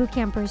hundreds of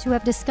bootcampers who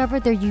have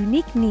discovered their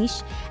unique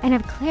niche and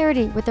have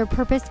clarity with their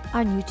purpose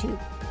on YouTube.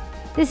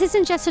 This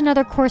isn't just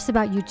another course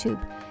about YouTube.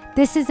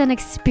 This is an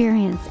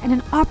experience and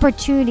an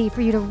opportunity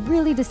for you to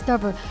really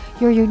discover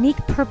your unique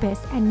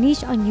purpose and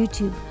niche on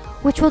YouTube,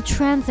 which will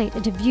translate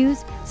into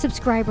views,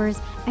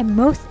 subscribers, and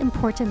most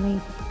importantly,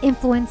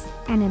 influence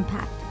and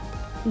impact.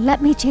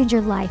 Let me change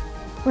your life,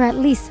 or at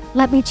least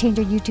let me change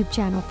your YouTube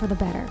channel for the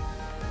better.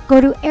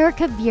 Go to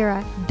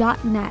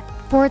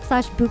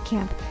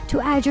ericavieira.net/bootcamp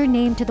to add your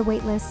name to the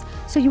waitlist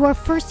so you are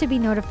first to be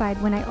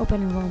notified when I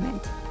open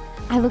enrollment.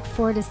 I look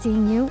forward to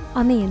seeing you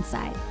on the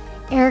inside.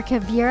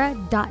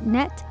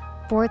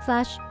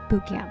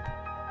 ericavieira.net/bootcamp.